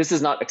 this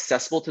is not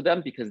accessible to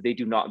them because they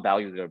do not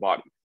value their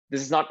body.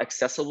 This is not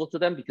accessible to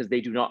them because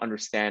they do not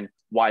understand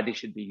why they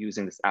should be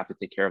using this app to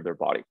take care of their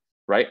body,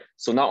 right?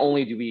 So not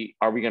only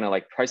are we gonna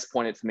like price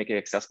point it to make it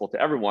accessible to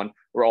everyone,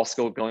 we're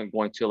also going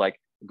to like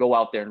go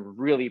out there and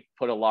really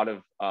put a lot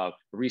of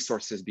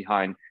resources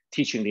behind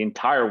teaching the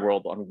entire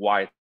world on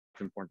why it's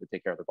important to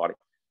take care of the body.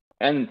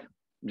 And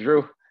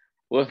Drew,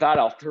 with that,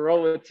 I'll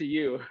throw it to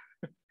you.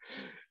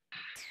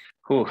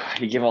 Ooh,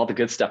 you give all the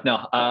good stuff.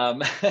 No,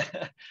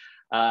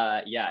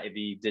 yeah,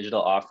 the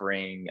digital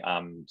offering,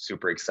 I'm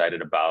super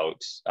excited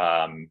about.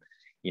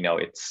 You know,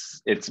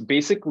 it's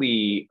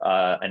basically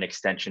an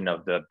extension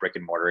of the brick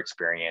and mortar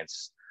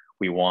experience.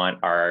 We want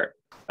our,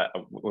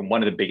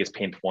 one of the biggest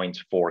pain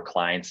points for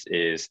clients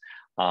is,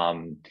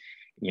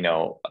 you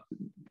know,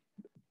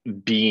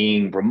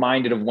 being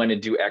reminded of when to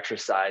do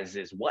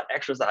exercises, what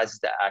exercises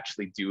to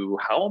actually do,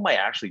 how am I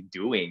actually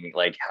doing,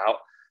 like how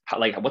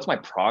like what's my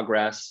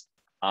progress.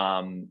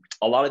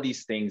 A lot of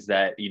these things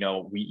that, you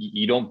know,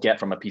 you don't get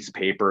from a piece of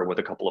paper with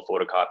a couple of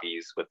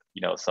photocopies with,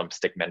 you know, some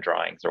stickman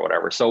drawings or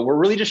whatever. So we're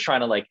really just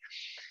trying to like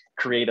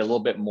create a little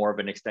bit more of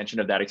an extension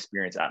of that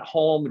experience at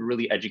home and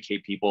really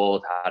educate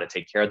people how to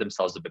take care of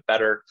themselves a bit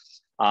better.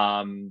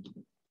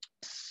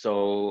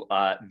 So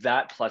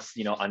that plus,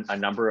 you know, a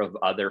number of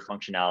other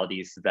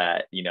functionalities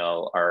that, you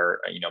know,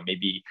 are, you know,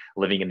 maybe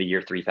living in the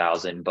year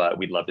 3000, but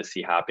we'd love to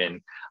see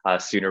happen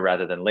sooner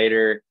rather than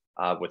later.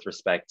 With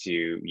respect to,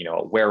 you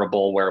know,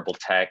 wearable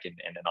tech and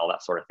all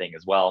that sort of thing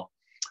as well.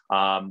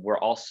 We're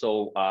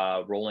also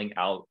rolling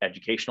out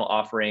educational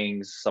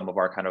offerings, some of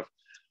our kind of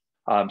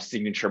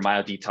signature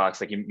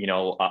Myodetox, like, you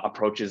know,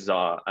 approaches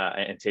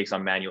and takes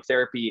on manual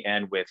therapy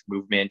and with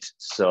movement.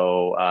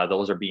 So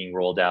those are being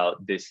rolled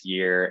out this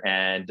year.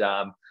 And,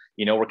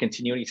 you know, we're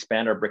continuing to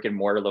expand our brick and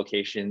mortar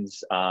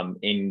locations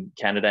in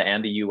Canada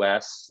and the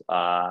US.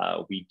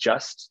 We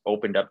just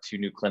opened up 2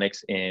 new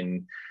clinics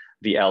in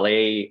the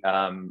LA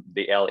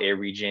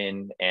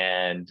region,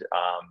 and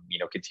you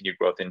know, continued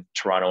growth in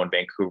Toronto and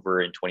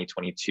Vancouver in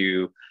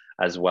 2022,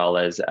 as well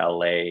as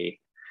LA.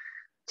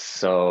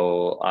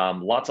 So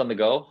lots on the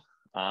go.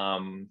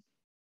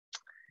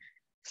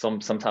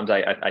 Sometimes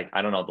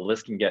I don't know, the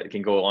list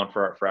can go on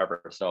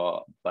forever.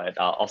 So, but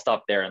I'll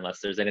stop there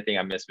unless there's anything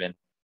I missed, Vin.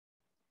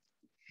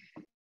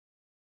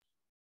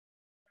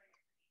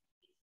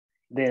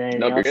 Did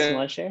anything else you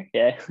want to share?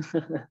 Yeah.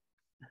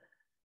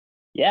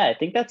 Yeah, I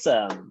think that's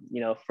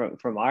you know,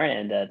 from our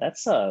end,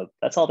 that's all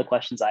the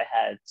questions I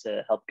had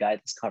to help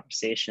guide this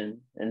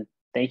conversation. And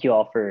thank you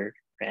all for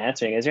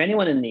answering. Is there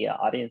anyone in the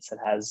audience that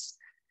has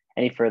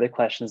any further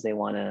questions they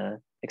want to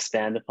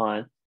expand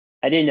upon?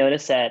 I did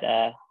notice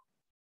that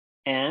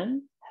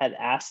Anne had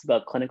asked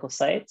about clinical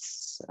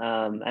sites.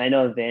 I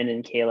know Vin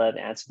and Kayla have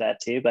answered that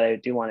too, but I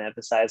do want to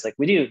emphasize, like,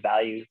 we do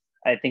value.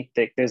 I think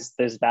that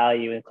there's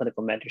value in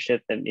clinical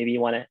mentorship that maybe you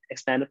want to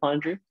expand upon,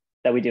 Drew,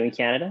 that we do in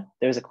Canada.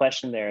 There's a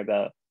question there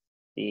about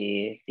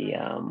the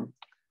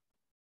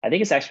I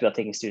think it's actually about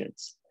taking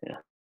students. Yeah.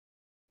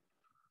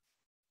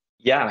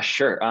 Yeah,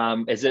 sure.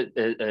 Is it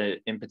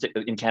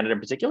in Canada in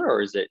particular,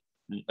 or is it?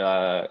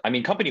 I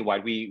mean,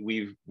 company-wide,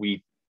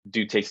 we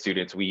do take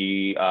students.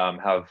 We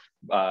have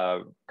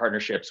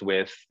partnerships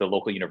with the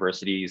local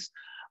universities,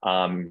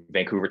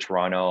 Vancouver,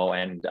 Toronto,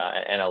 and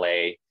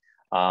LA.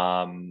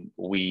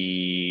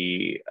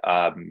 We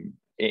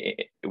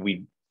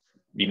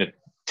you know,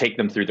 take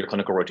them through their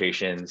clinical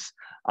rotations.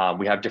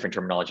 We have different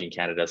terminology in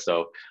Canada,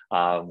 so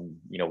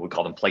you know, we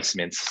call them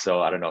placements.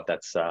 So I don't know if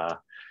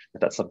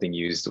that's something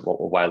used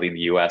widely in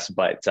the US,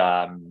 but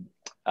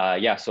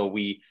yeah, so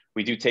we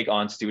do take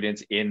on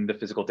students in the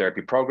physical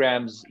therapy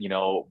programs. You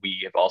know, we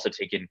have also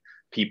taken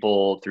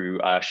people through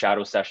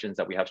shadow sessions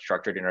that we have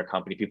structured in our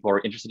company. People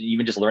are interested in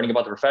even just learning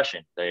about the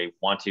profession. They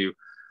want to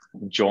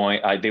join,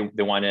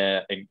 they want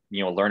to,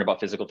 you know, learn about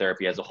physical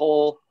therapy as a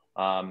whole.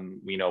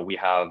 You know, we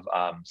have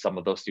some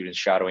of those students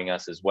shadowing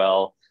us as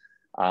well.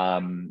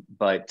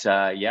 But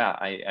yeah,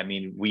 I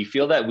mean, we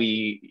feel that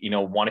we, you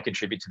know, want to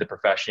contribute to the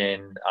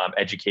profession,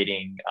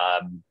 educating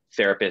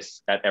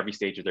therapists at every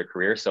stage of their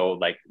career. So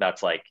like,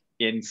 that's like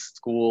in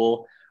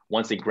school,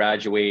 once they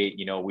graduate,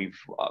 you know, we've,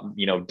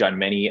 you know, done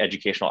many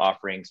educational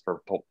offerings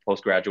for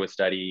postgraduate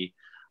study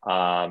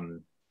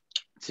to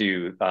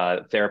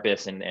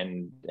therapists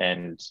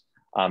and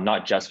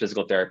not just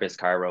physical therapists,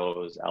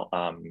 chiros,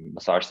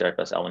 massage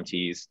therapists,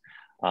 LMTs,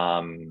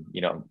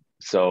 you know,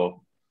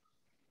 so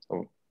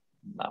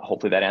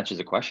hopefully that answers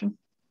the question.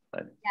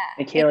 But, yeah.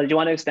 And Kayla, do you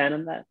want to expand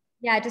on that?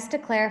 Yeah, just to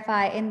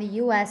clarify, in the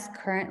US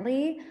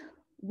currently,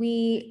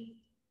 we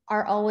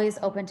are always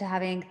open to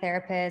having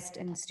therapists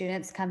and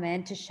students come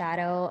in to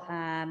shadow,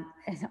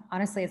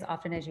 honestly, as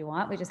often as you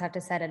want. We just have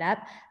to set it up.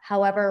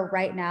 However,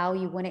 right now,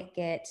 you wouldn't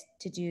get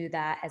to do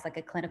that as like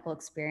a clinical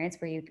experience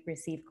where you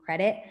receive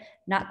credit.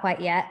 Not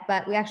quite yet,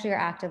 but we actually are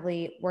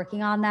actively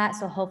working on that.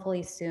 So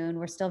hopefully soon.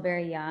 We're still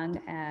very young,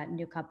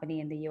 new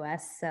company in the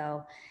US.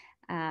 So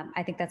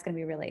I think that's going to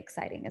be really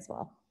exciting as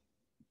well.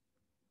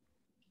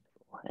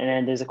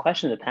 And there's a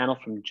question in the panel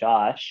from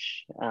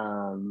Josh.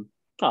 Oh,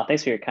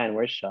 thanks for your kind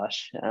words,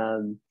 Josh.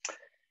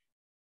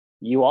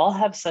 You all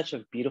have such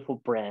a beautiful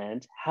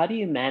brand. How do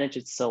you manage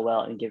it so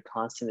well and give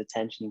constant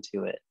attention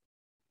to it?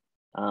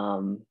 I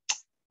don't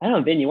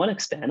know, Vin, you want to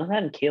expand on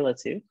that? And Kayla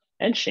too,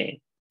 and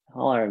Shane.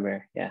 All are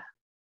aware, yeah.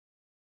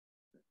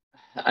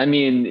 I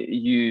mean,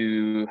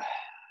 it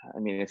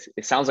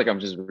sounds like I'm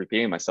just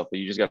repeating myself, but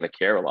you just got to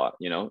care a lot,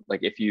 you know?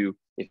 Like if you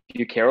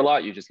care a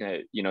lot, you're just gonna,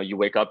 you know, you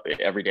wake up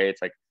every day.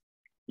 It's like,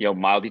 you know,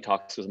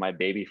 Myodetox was my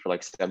baby for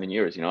like 7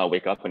 years. You know, I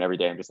wake up and every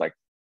day I'm just like,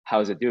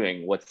 how's it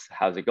doing?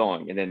 How's it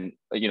going? And then,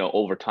 you know,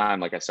 over time,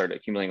 like I started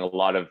accumulating a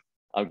lot of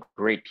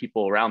great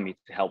people around me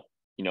to help,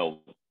 you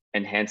know,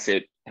 enhance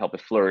it, help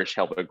it flourish,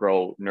 help it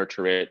grow,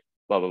 nurture it,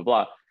 blah, blah,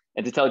 blah.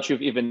 And to tell the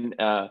truth, even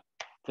to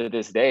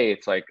this day,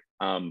 it's like,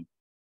 I'm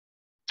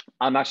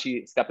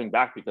actually stepping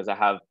back because I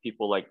have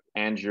people like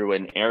Andrew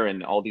and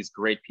Aaron, all these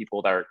great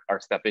people that are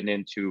stepping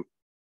in to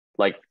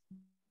like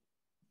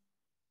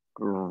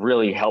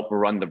really help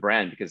run the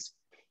brand, because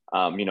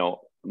you know,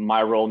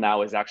 my role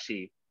now is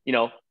actually, you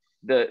know,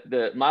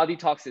 the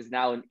Myodetox is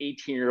now an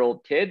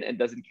 18-year-old kid and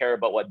doesn't care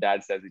about what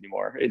dad says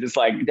anymore. It's just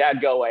like,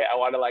 dad, go away. I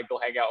want to like go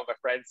hang out with my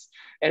friends.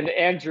 And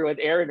Andrew and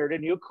Aaron are the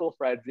new cool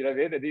friends, you know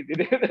what I mean?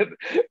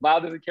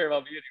 Myo doesn't care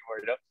about me anymore,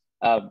 you know?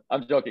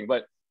 I'm joking,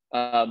 but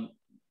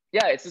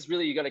yeah, it's just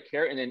really, you got to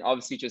care. And then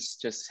obviously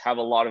just have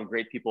a lot of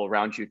great people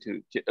around you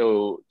to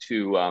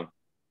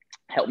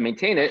help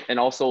maintain it. And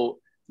also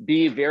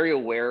be very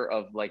aware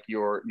of like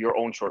your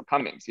own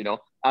shortcomings. You know,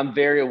 I'm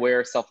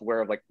very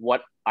self-aware of like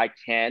what I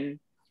can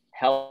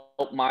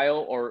help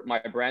Myo or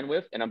my brand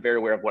with, and I'm very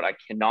aware of what I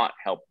cannot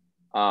help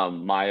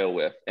Myo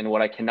with. And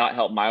what I cannot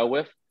help Myo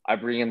with, I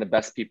bring in the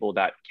best people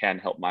that can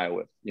help Myo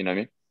with. You know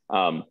what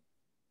I mean?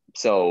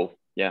 So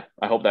yeah,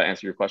 I hope that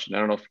answered your question. I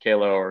don't know if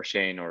Kayla or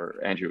Shane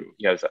or Andrew,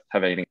 you guys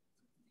have anything.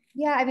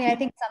 Yeah, I mean, I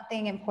think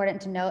something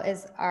important to note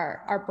is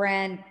our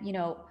brand, you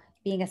know,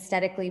 being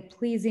aesthetically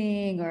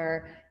pleasing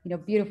or, you know,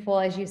 beautiful,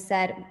 as you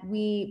said.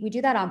 We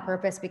do that on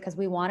purpose because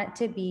we want it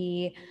to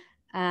be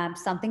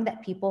something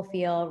that people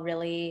feel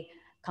really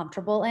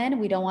comfortable in.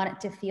 We don't want it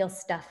to feel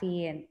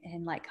stuffy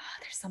and like, oh,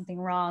 there's something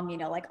wrong, you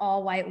know, like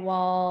all white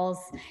walls.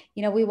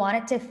 You know, we want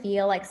it to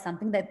feel like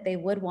something that they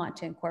would want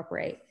to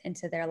incorporate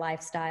into their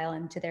lifestyle,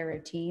 into their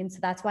routine. So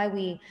that's why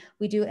we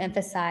do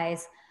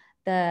emphasize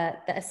the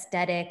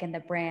aesthetic and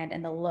the brand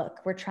and the look.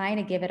 We're trying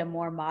to give it a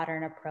more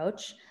modern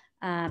approach,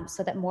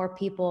 so that more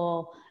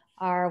people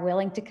are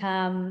willing to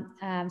come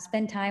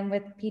spend time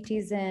with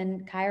PTs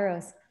and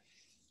Kairos.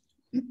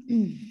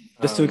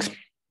 Just to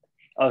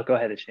oh, go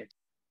ahead, Shane.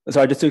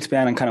 Sorry, just to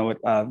expand on kind of what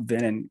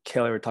Vin and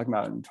Kayla were talking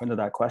about in terms of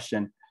that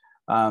question.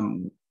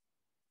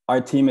 Our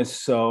team is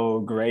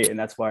so great, and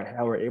that's why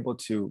how we're able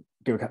to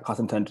give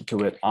constant attention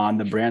to it on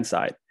the brand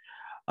side.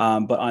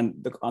 But on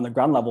the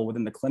ground level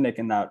within the clinic,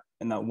 in that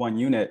one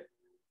unit,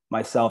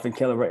 myself and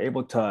Kayla were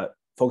able to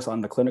focus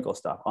on the clinical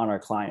stuff, on our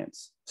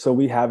clients. So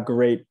we have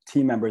great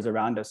team members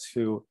around us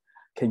who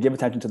can give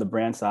attention to the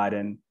brand side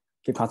and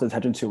give constant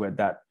attention to it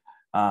that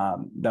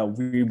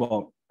we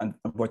won't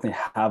unfortunately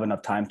have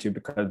enough time to,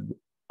 because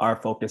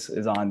our focus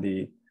is on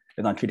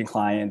treating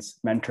clients,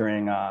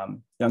 mentoring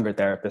younger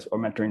therapists or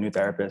mentoring new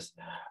therapists.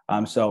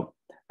 And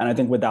I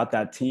think without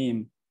that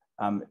team,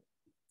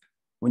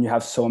 when you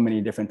have so many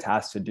different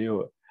tasks to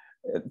do,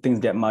 things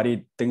get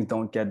muddied, things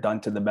don't get done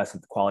to the best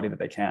of the quality that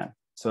they can.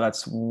 So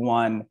that's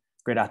one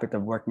great aspect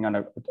of working on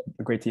a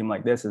great team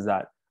like this, is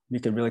that we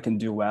can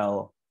do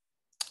well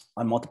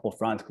on multiple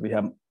fronts because we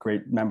have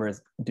great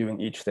members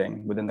doing each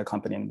thing within the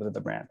company and within the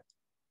brand.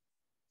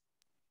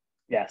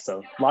 Yeah,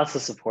 so lots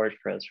of support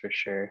for us for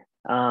sure.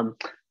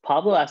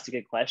 Pablo asked a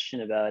good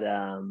question about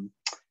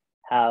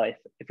how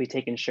if we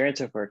take insurance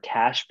or if we're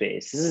cash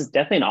based. This is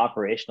definitely an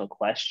operational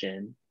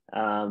question.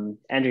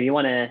 Andrew, you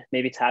want to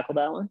maybe tackle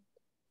that one?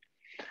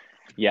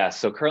 Yeah,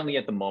 so currently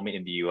at the moment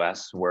in the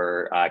US,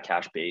 we're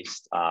cash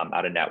based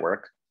out of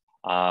network.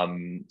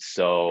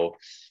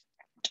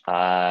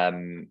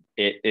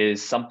 It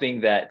is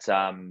something that,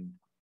 yeah,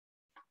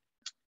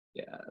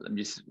 let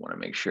me just want to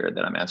make sure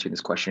that I'm answering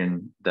this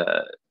question.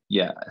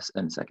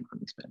 And second from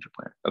the expansion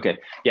plan. Okay,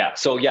 yeah,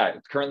 so yeah,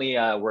 currently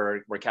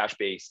we're cash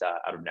based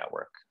out of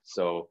network.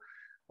 So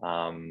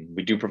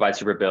we do provide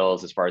super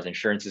bills as far as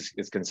insurance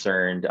is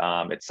concerned.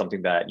 It's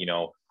something that, you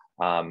know,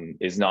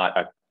 is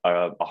not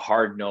a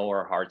hard no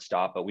or a hard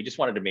stop, but we just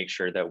wanted to make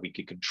sure that we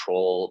could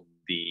control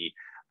the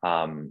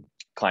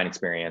client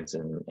experience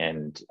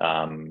and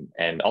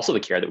also the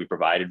care that we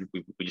provided.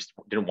 We just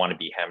didn't want to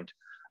be hemmed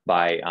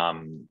by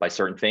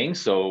certain things.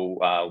 So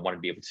wanted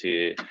to be able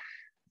to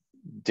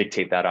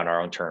dictate that on our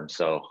own terms.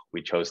 So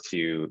we chose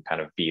to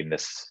kind of be in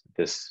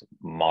this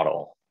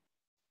model.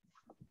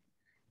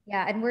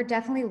 Yeah, and we're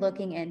definitely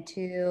looking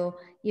into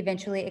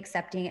eventually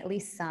accepting at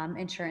least some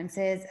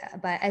insurances.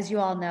 But as you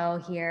all know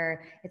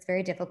here, it's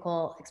very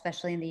difficult,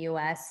 especially in the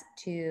US,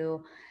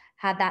 to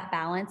have that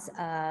balance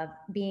of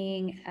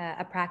being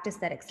a practice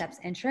that accepts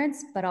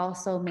insurance, but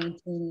also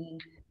maintaining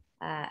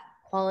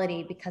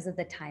quality because of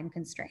the time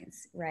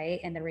constraints,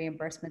 right? And the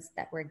reimbursements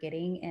that we're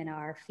getting in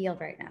our field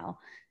right now.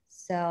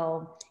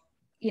 So,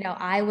 you know,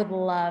 I would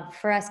love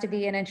for us to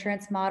be an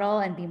insurance model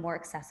and be more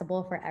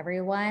accessible for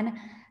everyone.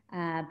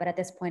 But at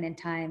this point in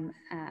time,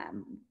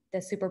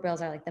 the super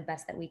bills are like the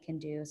best that we can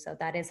do. So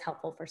that is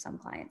helpful for some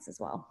clients as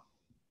well.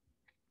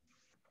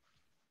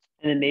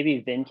 And then maybe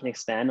Vin can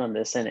expand on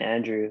this, and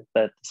Andrew,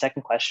 but the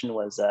second question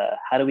was,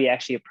 how do we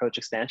actually approach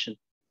expansion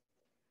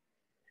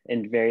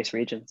in various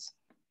regions?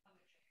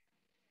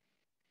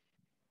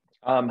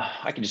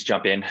 I can just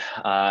jump in.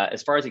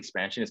 As far as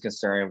expansion is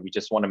concerned, we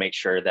just want to make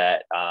sure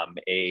that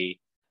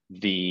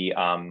the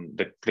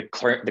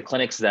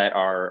clinics that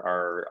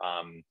are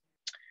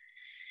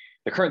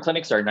the current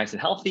clinics are nice and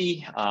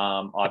healthy,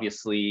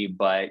 obviously,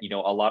 but, you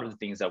know, a lot of the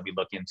things that we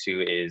look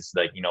into is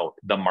like, you know,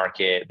 the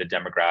market, the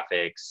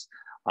demographics,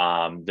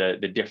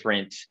 the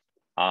different,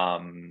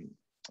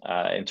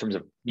 in terms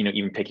of, you know,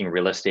 even picking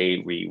real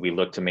estate, we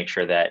look to make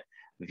sure that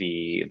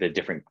the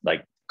different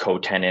like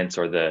co-tenants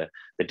or the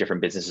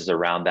different businesses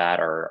around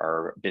that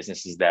are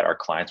businesses that our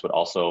clients would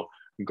also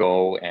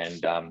go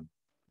and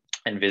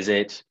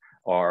visit,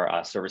 or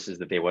services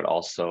that they would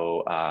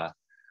also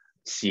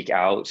seek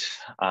out.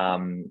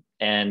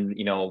 And,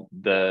 you know,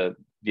 the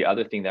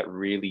other thing that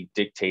really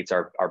dictates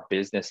our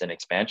business and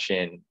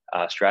expansion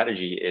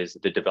strategy is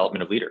the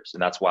development of leaders.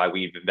 And that's why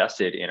we've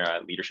invested in a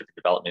leadership and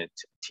development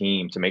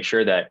team to make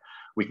sure that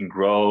we can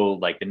grow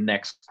like the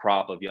next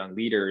crop of young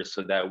leaders,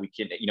 so that we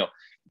can, you know,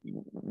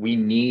 we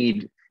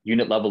need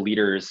unit level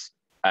leaders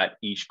at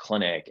each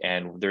clinic.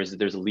 And there's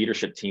a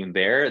leadership team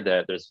there,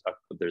 that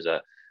there's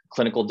a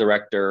clinical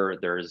director,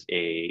 there's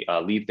a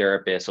lead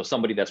therapist, so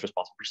somebody that's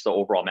responsible for just the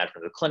overall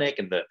management of the clinic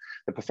and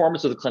the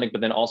performance of the clinic,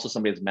 but then also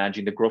somebody that's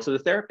managing the growth of the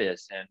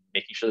therapist and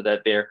making sure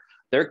that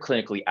they're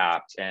clinically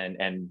apt and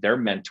they're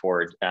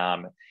mentored.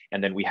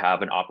 And then we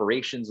have an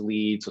operations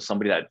lead, so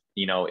somebody that,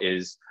 you know,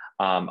 is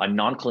a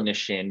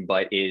non-clinician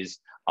but is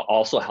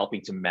also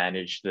helping to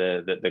manage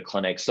the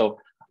clinic. So,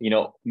 you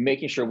know,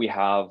 making sure we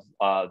have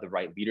the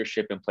right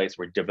leadership in place,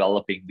 we're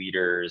developing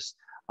leaders.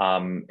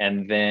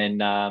 And then,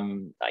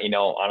 you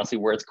know, honestly,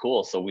 where it's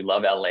cool. So we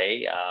love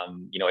LA,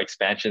 you know,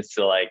 expansions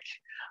to like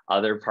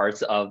other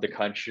parts of the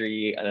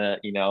country,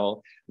 you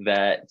know,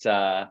 that,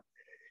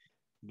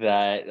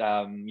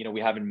 you know, we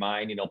have in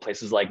mind, you know,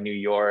 places like New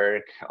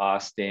York,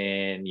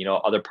 Austin, you know,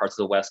 other parts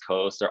of the West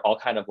Coast, they're all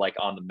kind of like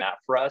on the map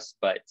for us.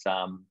 But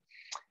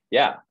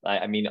yeah,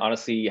 I mean,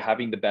 honestly,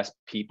 having the best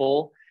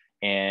people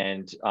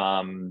and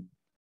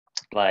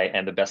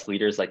the best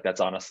leaders, like that's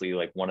honestly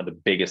like one of the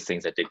biggest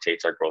things that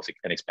dictates our growth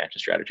and expansion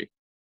strategy.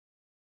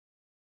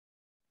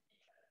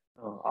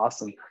 Oh,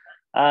 awesome.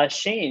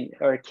 Shane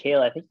or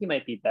Kayla, I think you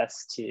might be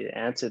best to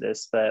answer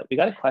this, but we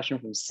got a question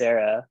from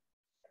Sarah.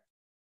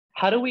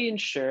 How do we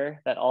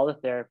ensure that all the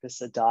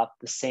therapists adopt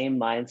the same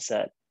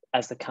mindset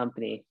as the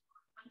company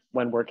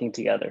when working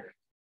together?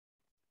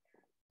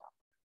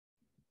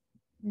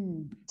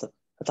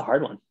 That's a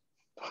hard one.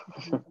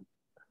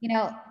 You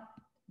know,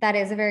 that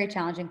is a very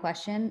challenging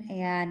question,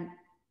 and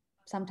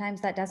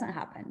sometimes that doesn't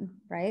happen,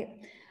 right?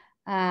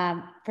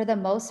 For the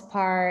most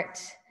part,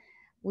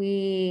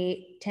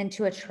 we tend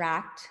to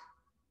attract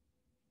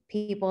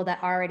people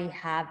that already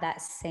have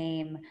that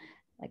same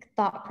like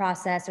thought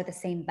process or the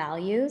same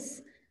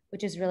values,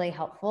 which is really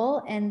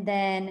helpful. And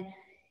then,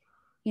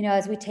 you know,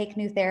 as we take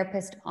new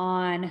therapists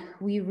on,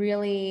 we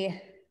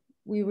really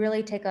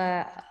take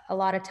a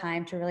lot of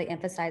time to really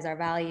emphasize our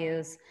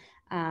values.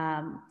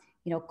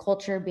 You know,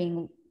 culture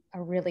being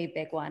a really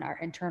big one, our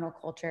internal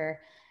culture.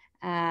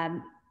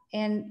 And,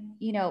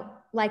 you know,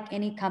 like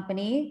any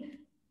company,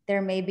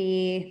 there may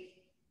be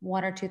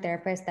one or two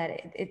therapists that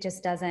it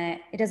just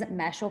doesn't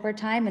mesh over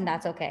time, and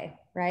that's okay,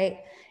 right?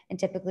 And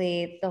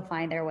typically they'll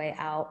find their way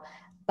out.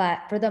 But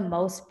for the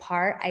most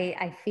part,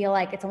 I feel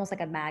like it's almost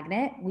like a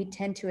magnet. We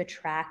tend to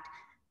attract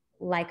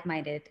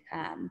like-minded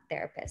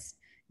therapists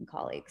and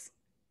colleagues.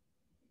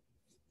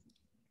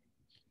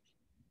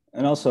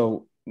 And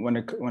also, when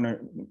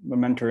we're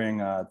mentoring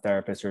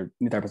therapists or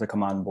new therapists that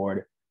come on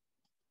board,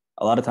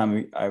 a lot of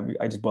time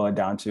I just boil it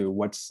down to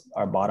what's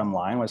our bottom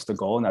line, what's the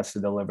goal, and that's to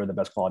deliver the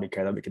best quality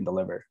care that we can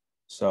deliver.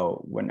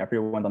 So when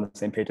everyone's on the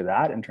same page of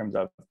that, in terms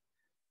of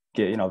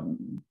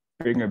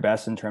bring your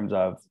best in terms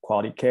of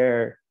quality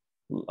care,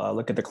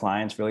 look at the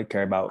clients, really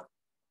care about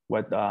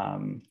what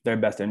their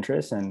best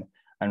interests and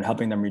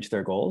helping them reach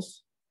their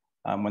goals.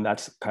 When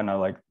that's kind of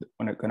like,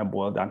 when it kind of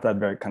boils down to that,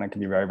 very kind of can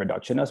be very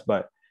reductionist,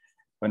 but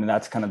when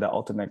that's kind of the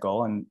ultimate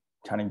goal and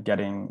kind of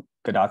getting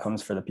good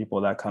outcomes for the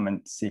people that come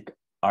and seek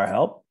our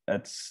help,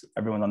 that's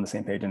everyone's on the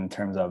same page in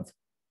terms of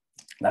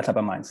that type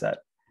of mindset.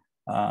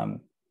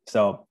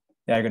 So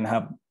yeah, you're going to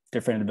have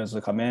different individuals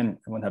that come in,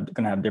 everyone's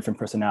going to have different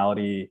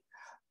personality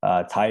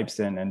types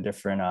and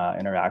different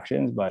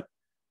interactions. But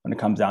when it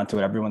comes down to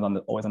it,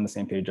 everyone's always on the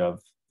same page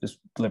of just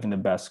delivering the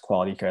best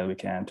quality care that we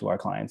can to our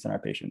clients and our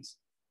patients.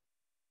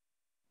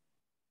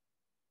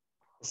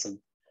 Awesome.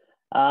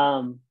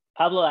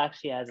 Pablo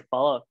actually has a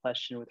follow-up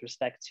question with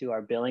respect to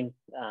our billing.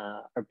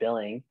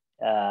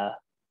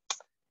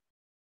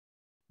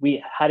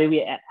 how do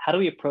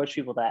we approach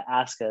people that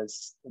ask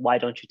us, why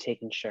don't you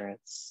take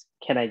insurance?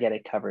 Can I get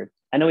it covered?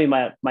 I know we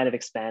might have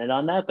expanded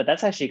on that, but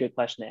that's actually a good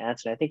question to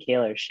answer. I think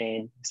Kayla or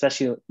Shane,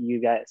 especially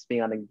you guys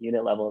being on the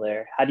unit level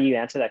there, how do you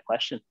answer that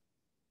question?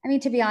 I mean,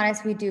 to be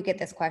honest, we do get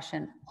this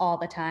question all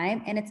the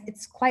time, and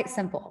it's quite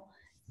simple.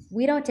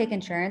 We don't take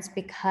insurance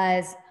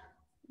because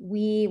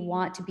we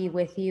want to be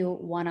with you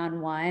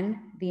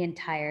one-on-one the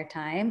entire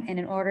time. And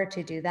in order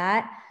to do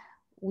that,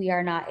 we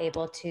are not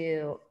able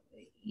to,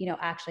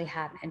 actually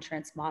have an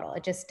insurance model.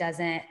 It just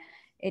doesn't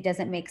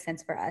make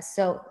sense for us.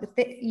 So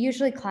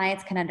usually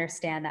clients can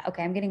understand that,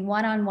 okay, I'm getting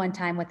one-on-one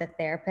time with a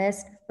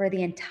therapist for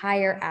the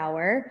entire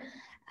hour.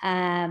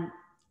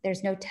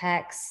 There's no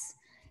texts.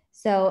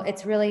 So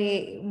it's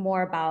really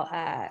more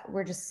about,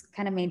 we're just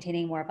kind of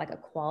maintaining more of like a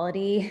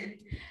quality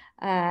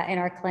in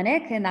our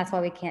clinic. And that's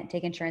why we can't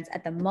take insurance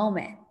at the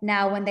moment.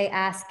 Now, when they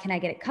ask, can I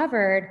get it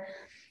covered?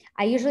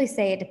 I usually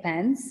say it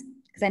depends,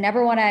 because I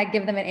never want to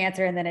give them an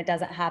answer and then it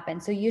doesn't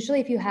happen. So usually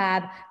if you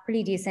have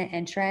pretty decent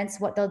insurance,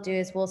 what they'll do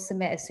is we'll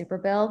submit a super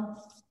bill,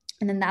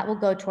 and then that will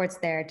go towards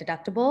their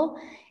deductible,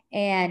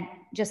 and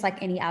just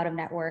like any out of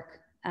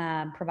network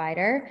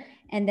provider.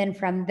 And then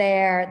from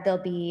there,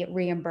 they'll be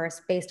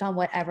reimbursed based on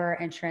whatever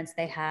insurance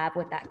they have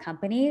with that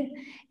company.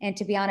 And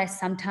to be honest,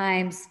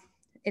 sometimes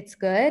it's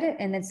good.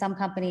 And then some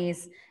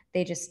companies,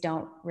 they just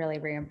don't really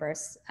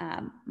reimburse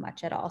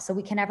much at all. So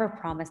we can never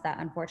promise that,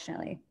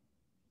 unfortunately.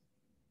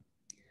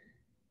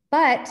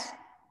 But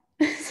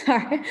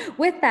sorry,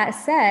 with that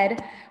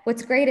said,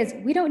 what's great is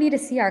we don't need to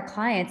see our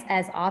clients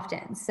as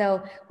often.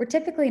 So we're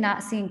typically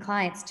not seeing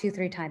clients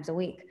 2-3 times a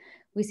week.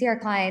 We see our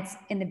clients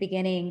in the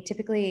beginning,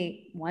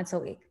 typically once a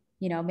week,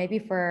 maybe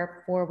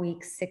for 4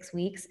 weeks, 6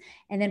 weeks.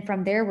 And then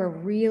from there, we're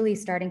really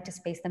starting to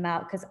space them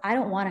out, because I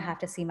don't want to have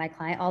to see my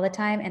client all the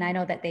time. And I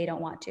know that they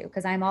don't want to,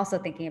 because I'm also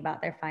thinking about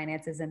their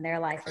finances and their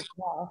life as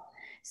well.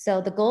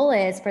 So the goal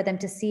is for them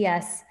to see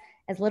us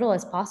as little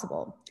as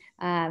possible.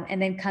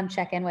 And then come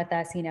check in with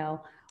us,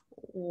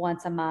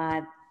 once a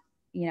month,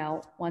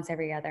 once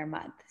every other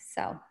month.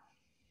 So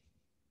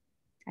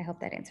I hope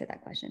that answered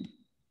that question.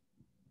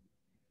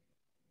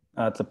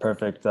 It's a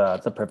perfect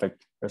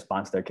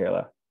response there,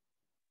 Kayla.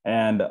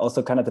 And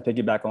also kind of to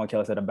piggyback on what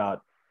Kayla said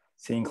about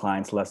seeing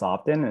clients less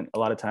often. And a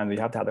lot of times you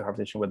have to have the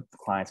conversation with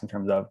clients in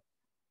terms of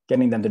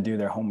getting them to do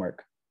their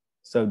homework.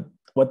 So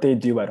what they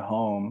do at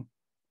home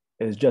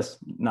is just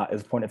not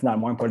as important, if not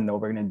more important than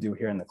what we're going to do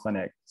here in the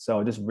clinic.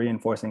 So just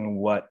reinforcing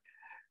what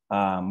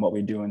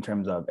we do in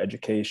terms of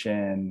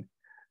education,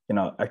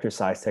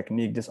 exercise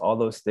technique, just all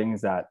those things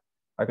that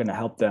are going to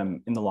help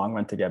them in the long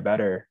run to get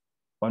better.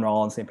 When we're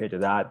all on the same page of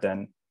that,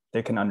 then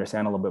they can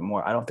understand a little bit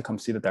more. I don't have to come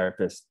see the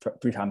therapist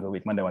 3 times a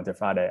week, Monday, Wednesday,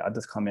 Friday. I'll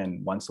just come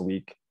in once a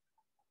week.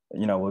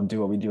 We'll do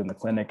what we do in the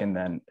clinic, and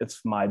then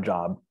it's my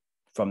job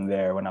from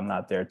there, when I'm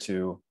not there,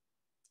 to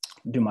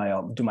do my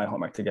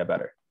homework to get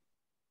better.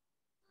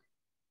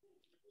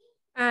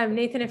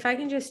 Nathan, if I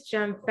can just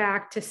jump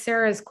back to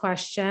Sarah's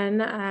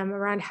question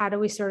around how do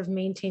we sort of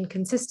maintain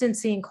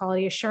consistency and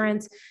quality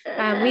assurance.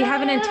 We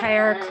have an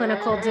entire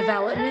clinical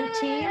development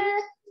team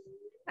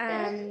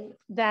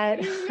that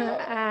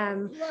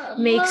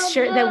makes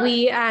sure that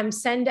we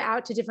send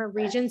out to different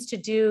regions to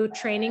do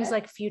trainings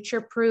like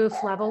Future Proof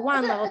level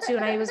 1, level 2.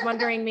 And I was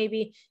wondering,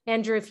 maybe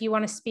Andrew, if you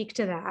want to speak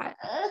to that.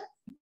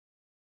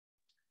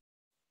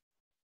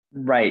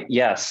 Right.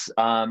 Yes.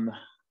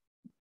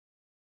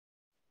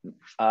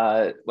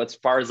 As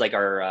far as like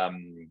our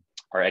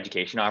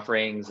education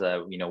offerings,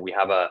 we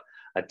have a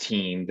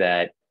team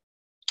that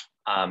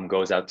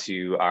goes out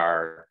to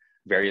our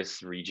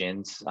various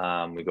regions.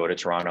 We go to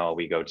Toronto,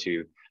 we go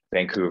to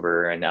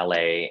Vancouver and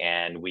LA,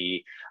 and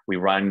we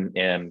run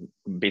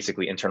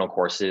basically internal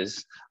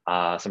courses.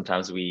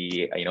 Sometimes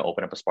we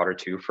open up a spot or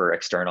two for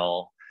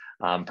external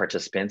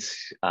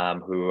participants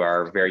who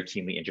are very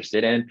keenly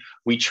interested in.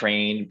 We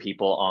train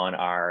people on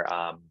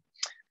our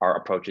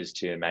approaches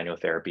to manual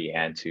therapy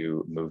and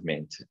to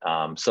movement.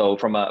 So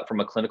from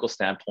a clinical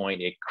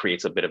standpoint, it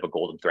creates a bit of a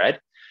golden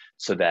thread,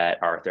 so that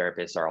our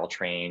therapists are all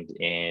trained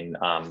in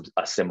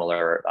a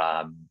similar,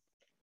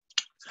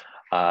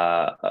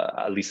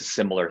 at least a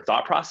similar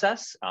thought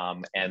process,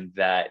 and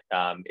that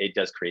it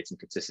does create some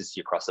consistency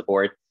across the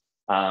board.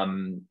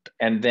 And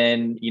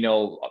then,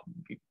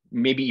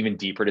 maybe even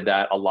deeper to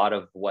that, a lot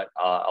of what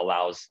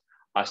allows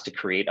us to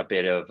create a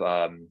bit of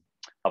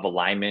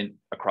alignment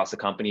across the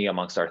company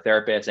amongst our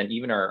therapists and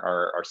even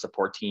our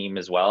support team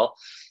as well,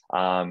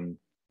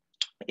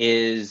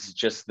 is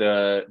just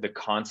the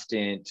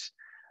constant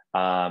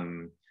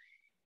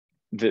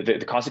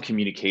the constant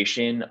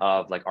communication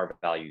of like our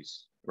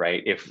values,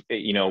 right? If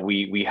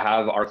we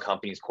have our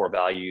company's core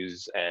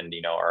values and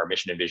our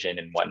mission and vision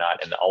and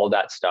whatnot, and all of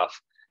that stuff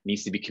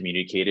needs to be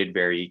communicated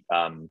very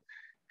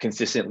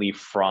consistently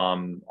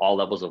from all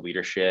levels of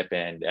leadership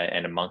and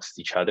amongst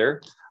each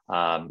other.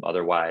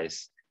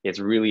 Otherwise, it's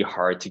really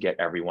hard to get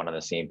everyone on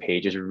the same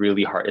page. It's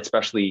really hard,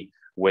 especially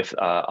with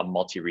a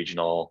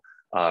multi-regional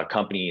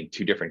company in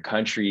 2 different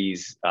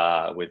countries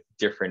with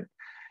different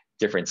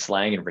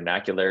slang and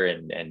vernacular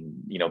and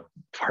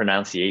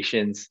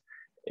pronunciations.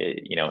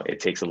 it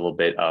takes a little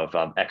bit of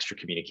extra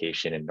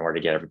communication in order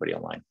to get everybody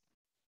online.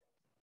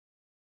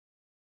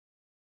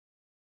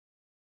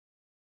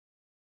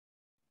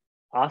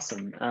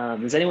 Awesome.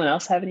 Does anyone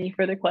else have any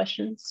further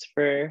questions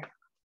for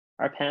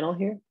our panel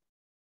here?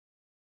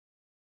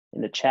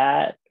 In the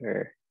chat,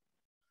 or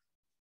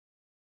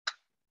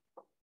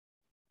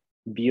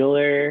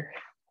Bueller?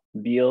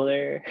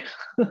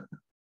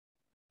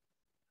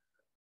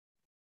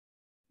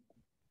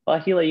 Well,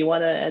 Hila, you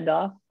want to end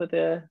off with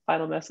a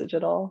final message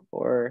at all,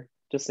 or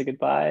just a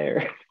goodbye,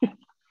 or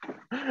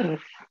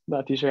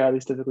not too sure how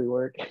these typically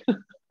work?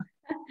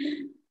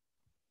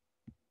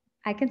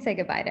 I can say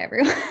goodbye to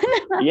everyone.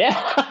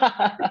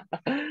 Yeah.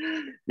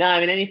 No, I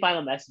mean, any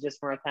final messages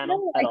for our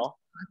panel at all?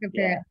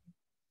 Yeah.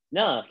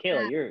 No,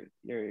 Kayla,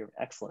 you're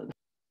excellent.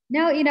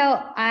 No,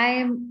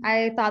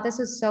 I thought this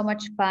was so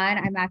much fun.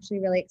 I'm actually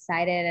really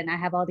excited, and I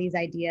have all these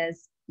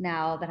ideas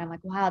now that I'm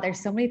like, wow, there's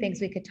so many things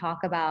we could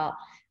talk about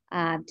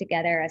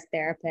together as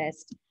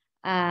therapists.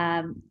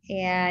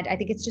 And I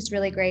think it's just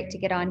really great to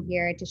get on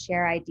here to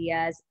share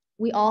ideas.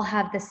 We all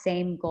have the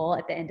same goal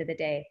at the end of the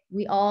day.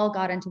 We all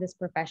got into this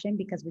profession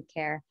because we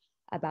care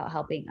about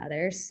helping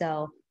others.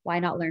 So why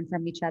not learn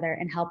from each other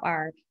and help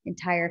our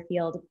entire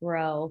field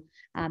grow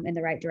in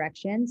the right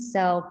direction?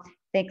 So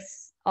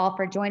thanks all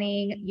for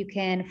joining. You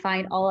can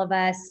find all of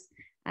us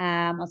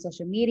on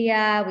social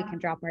media. We can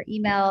drop our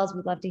emails.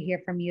 We'd love to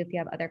hear from you if you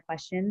have other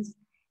questions.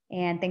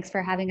 And thanks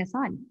for having us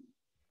on.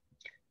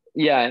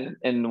 Yeah,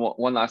 and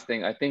one last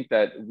thing, I think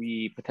that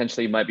we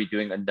potentially might be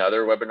doing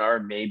another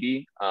webinar,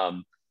 maybe.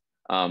 And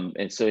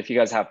so if you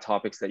guys have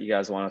topics that you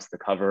guys want us to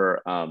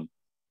cover,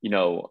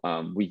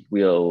 we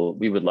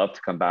would love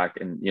to come back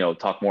and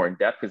talk more in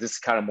depth, because this is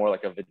kind of more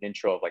like an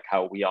intro of like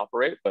how we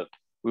operate. But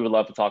we would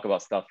love to talk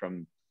about stuff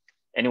from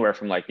anywhere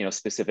from like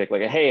specific,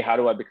 like, hey, how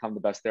do I become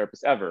the best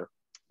therapist ever?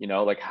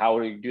 Like, how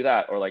do you do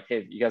that? Or like,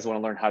 hey, you guys want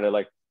to learn how to,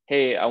 like,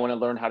 hey, I want to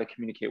learn how to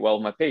communicate well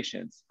with my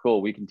patients.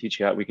 Cool, we can teach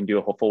you how. We can do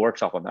a whole full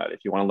workshop on that.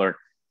 If you want to learn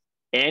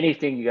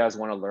anything you guys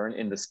want to learn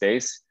in the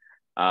space,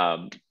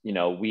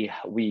 we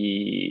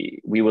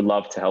would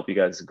love to help you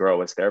guys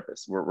grow as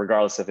therapists,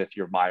 regardless of if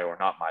you're Myo or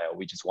not Myo.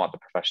 We just want the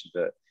profession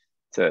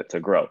to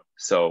grow.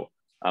 So,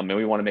 and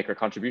we want to make our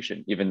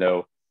contribution, even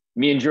though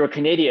me and Drew are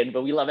Canadian,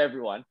 but we love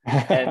everyone.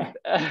 And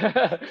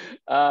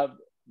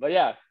but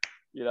yeah,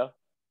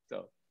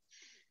 so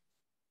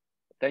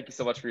thank you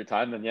so much for your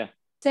time. And yeah.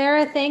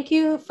 Sarah, thank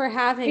you for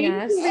having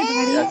us.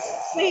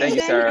 Yes. Wait, thank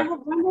you, Sarah. I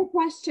have one more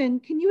question.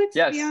 Can you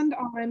expand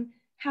on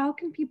how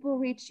can people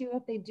reach you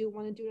if they do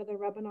want to do another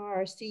webinar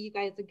or see you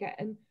guys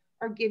again,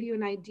 or give you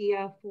an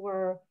idea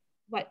for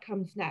what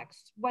comes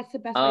next? What's the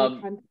best way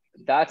to contact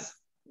you? That's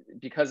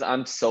because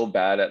I'm so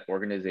bad at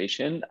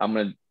organization. I'm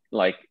gonna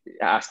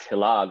ask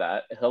Hila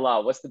that.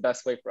 Hila, what's the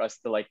best way for us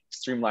to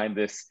streamline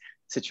this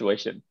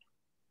situation?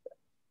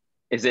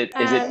 Is it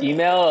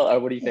email, or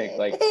what do you think?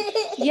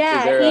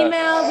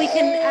 Email. We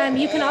can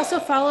you can also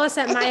follow us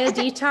at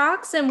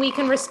Myodetox, and we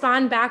can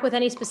respond back with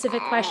any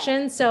specific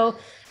questions. So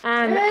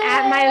at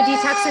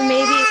Myodetox, and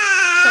maybe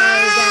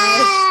sorry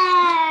guys,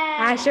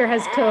 Asher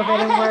has COVID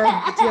and we're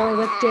dealing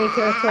with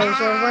daycare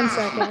closure. 1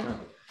 second.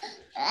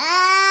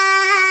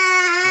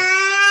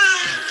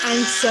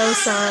 I'm so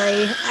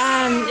sorry.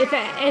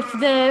 If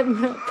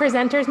the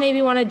presenters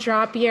maybe want to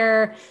drop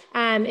your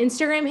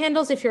Instagram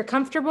handles, if you're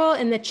comfortable,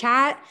 in the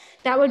chat,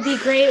 that would be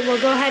great. We'll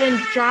go ahead and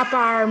drop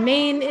our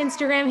main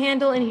Instagram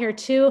handle in here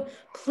too.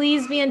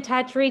 Please be in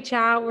touch, reach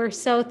out. We're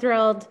so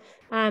thrilled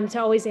to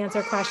always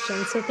answer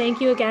questions. So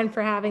thank you again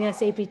for having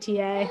us,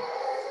 APTA.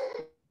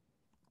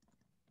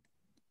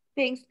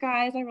 Thanks,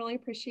 guys. I really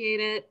appreciate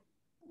it.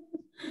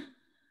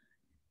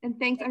 And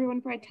thanks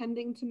everyone for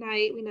attending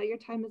tonight. We know your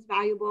time is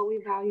valuable.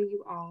 We value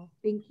you all.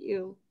 Thank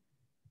you.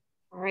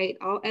 All right,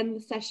 I'll end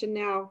the session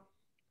now.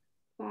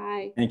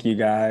 Bye. Thank you,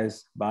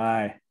 guys.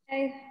 Bye.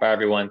 Bye,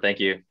 everyone. Thank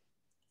you.